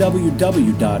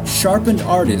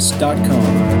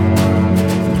www.sharpenedartist.com.